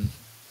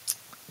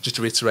just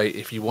to reiterate,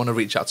 if you want to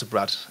reach out to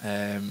Brad,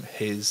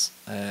 his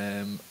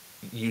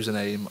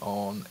username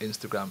on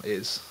Instagram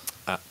is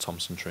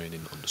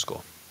 @ThompsonTraining_.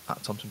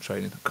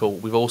 @ThompsonTraining. Cool.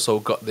 We've also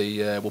got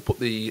we'll put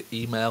the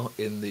email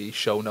in the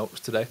show notes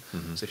today.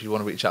 So if you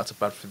want to reach out to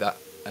Brad for that,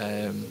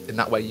 in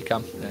that way you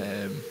can.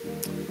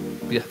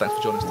 But yeah, thanks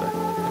for joining us today.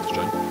 Thanks for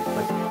joining.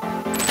 Thank you.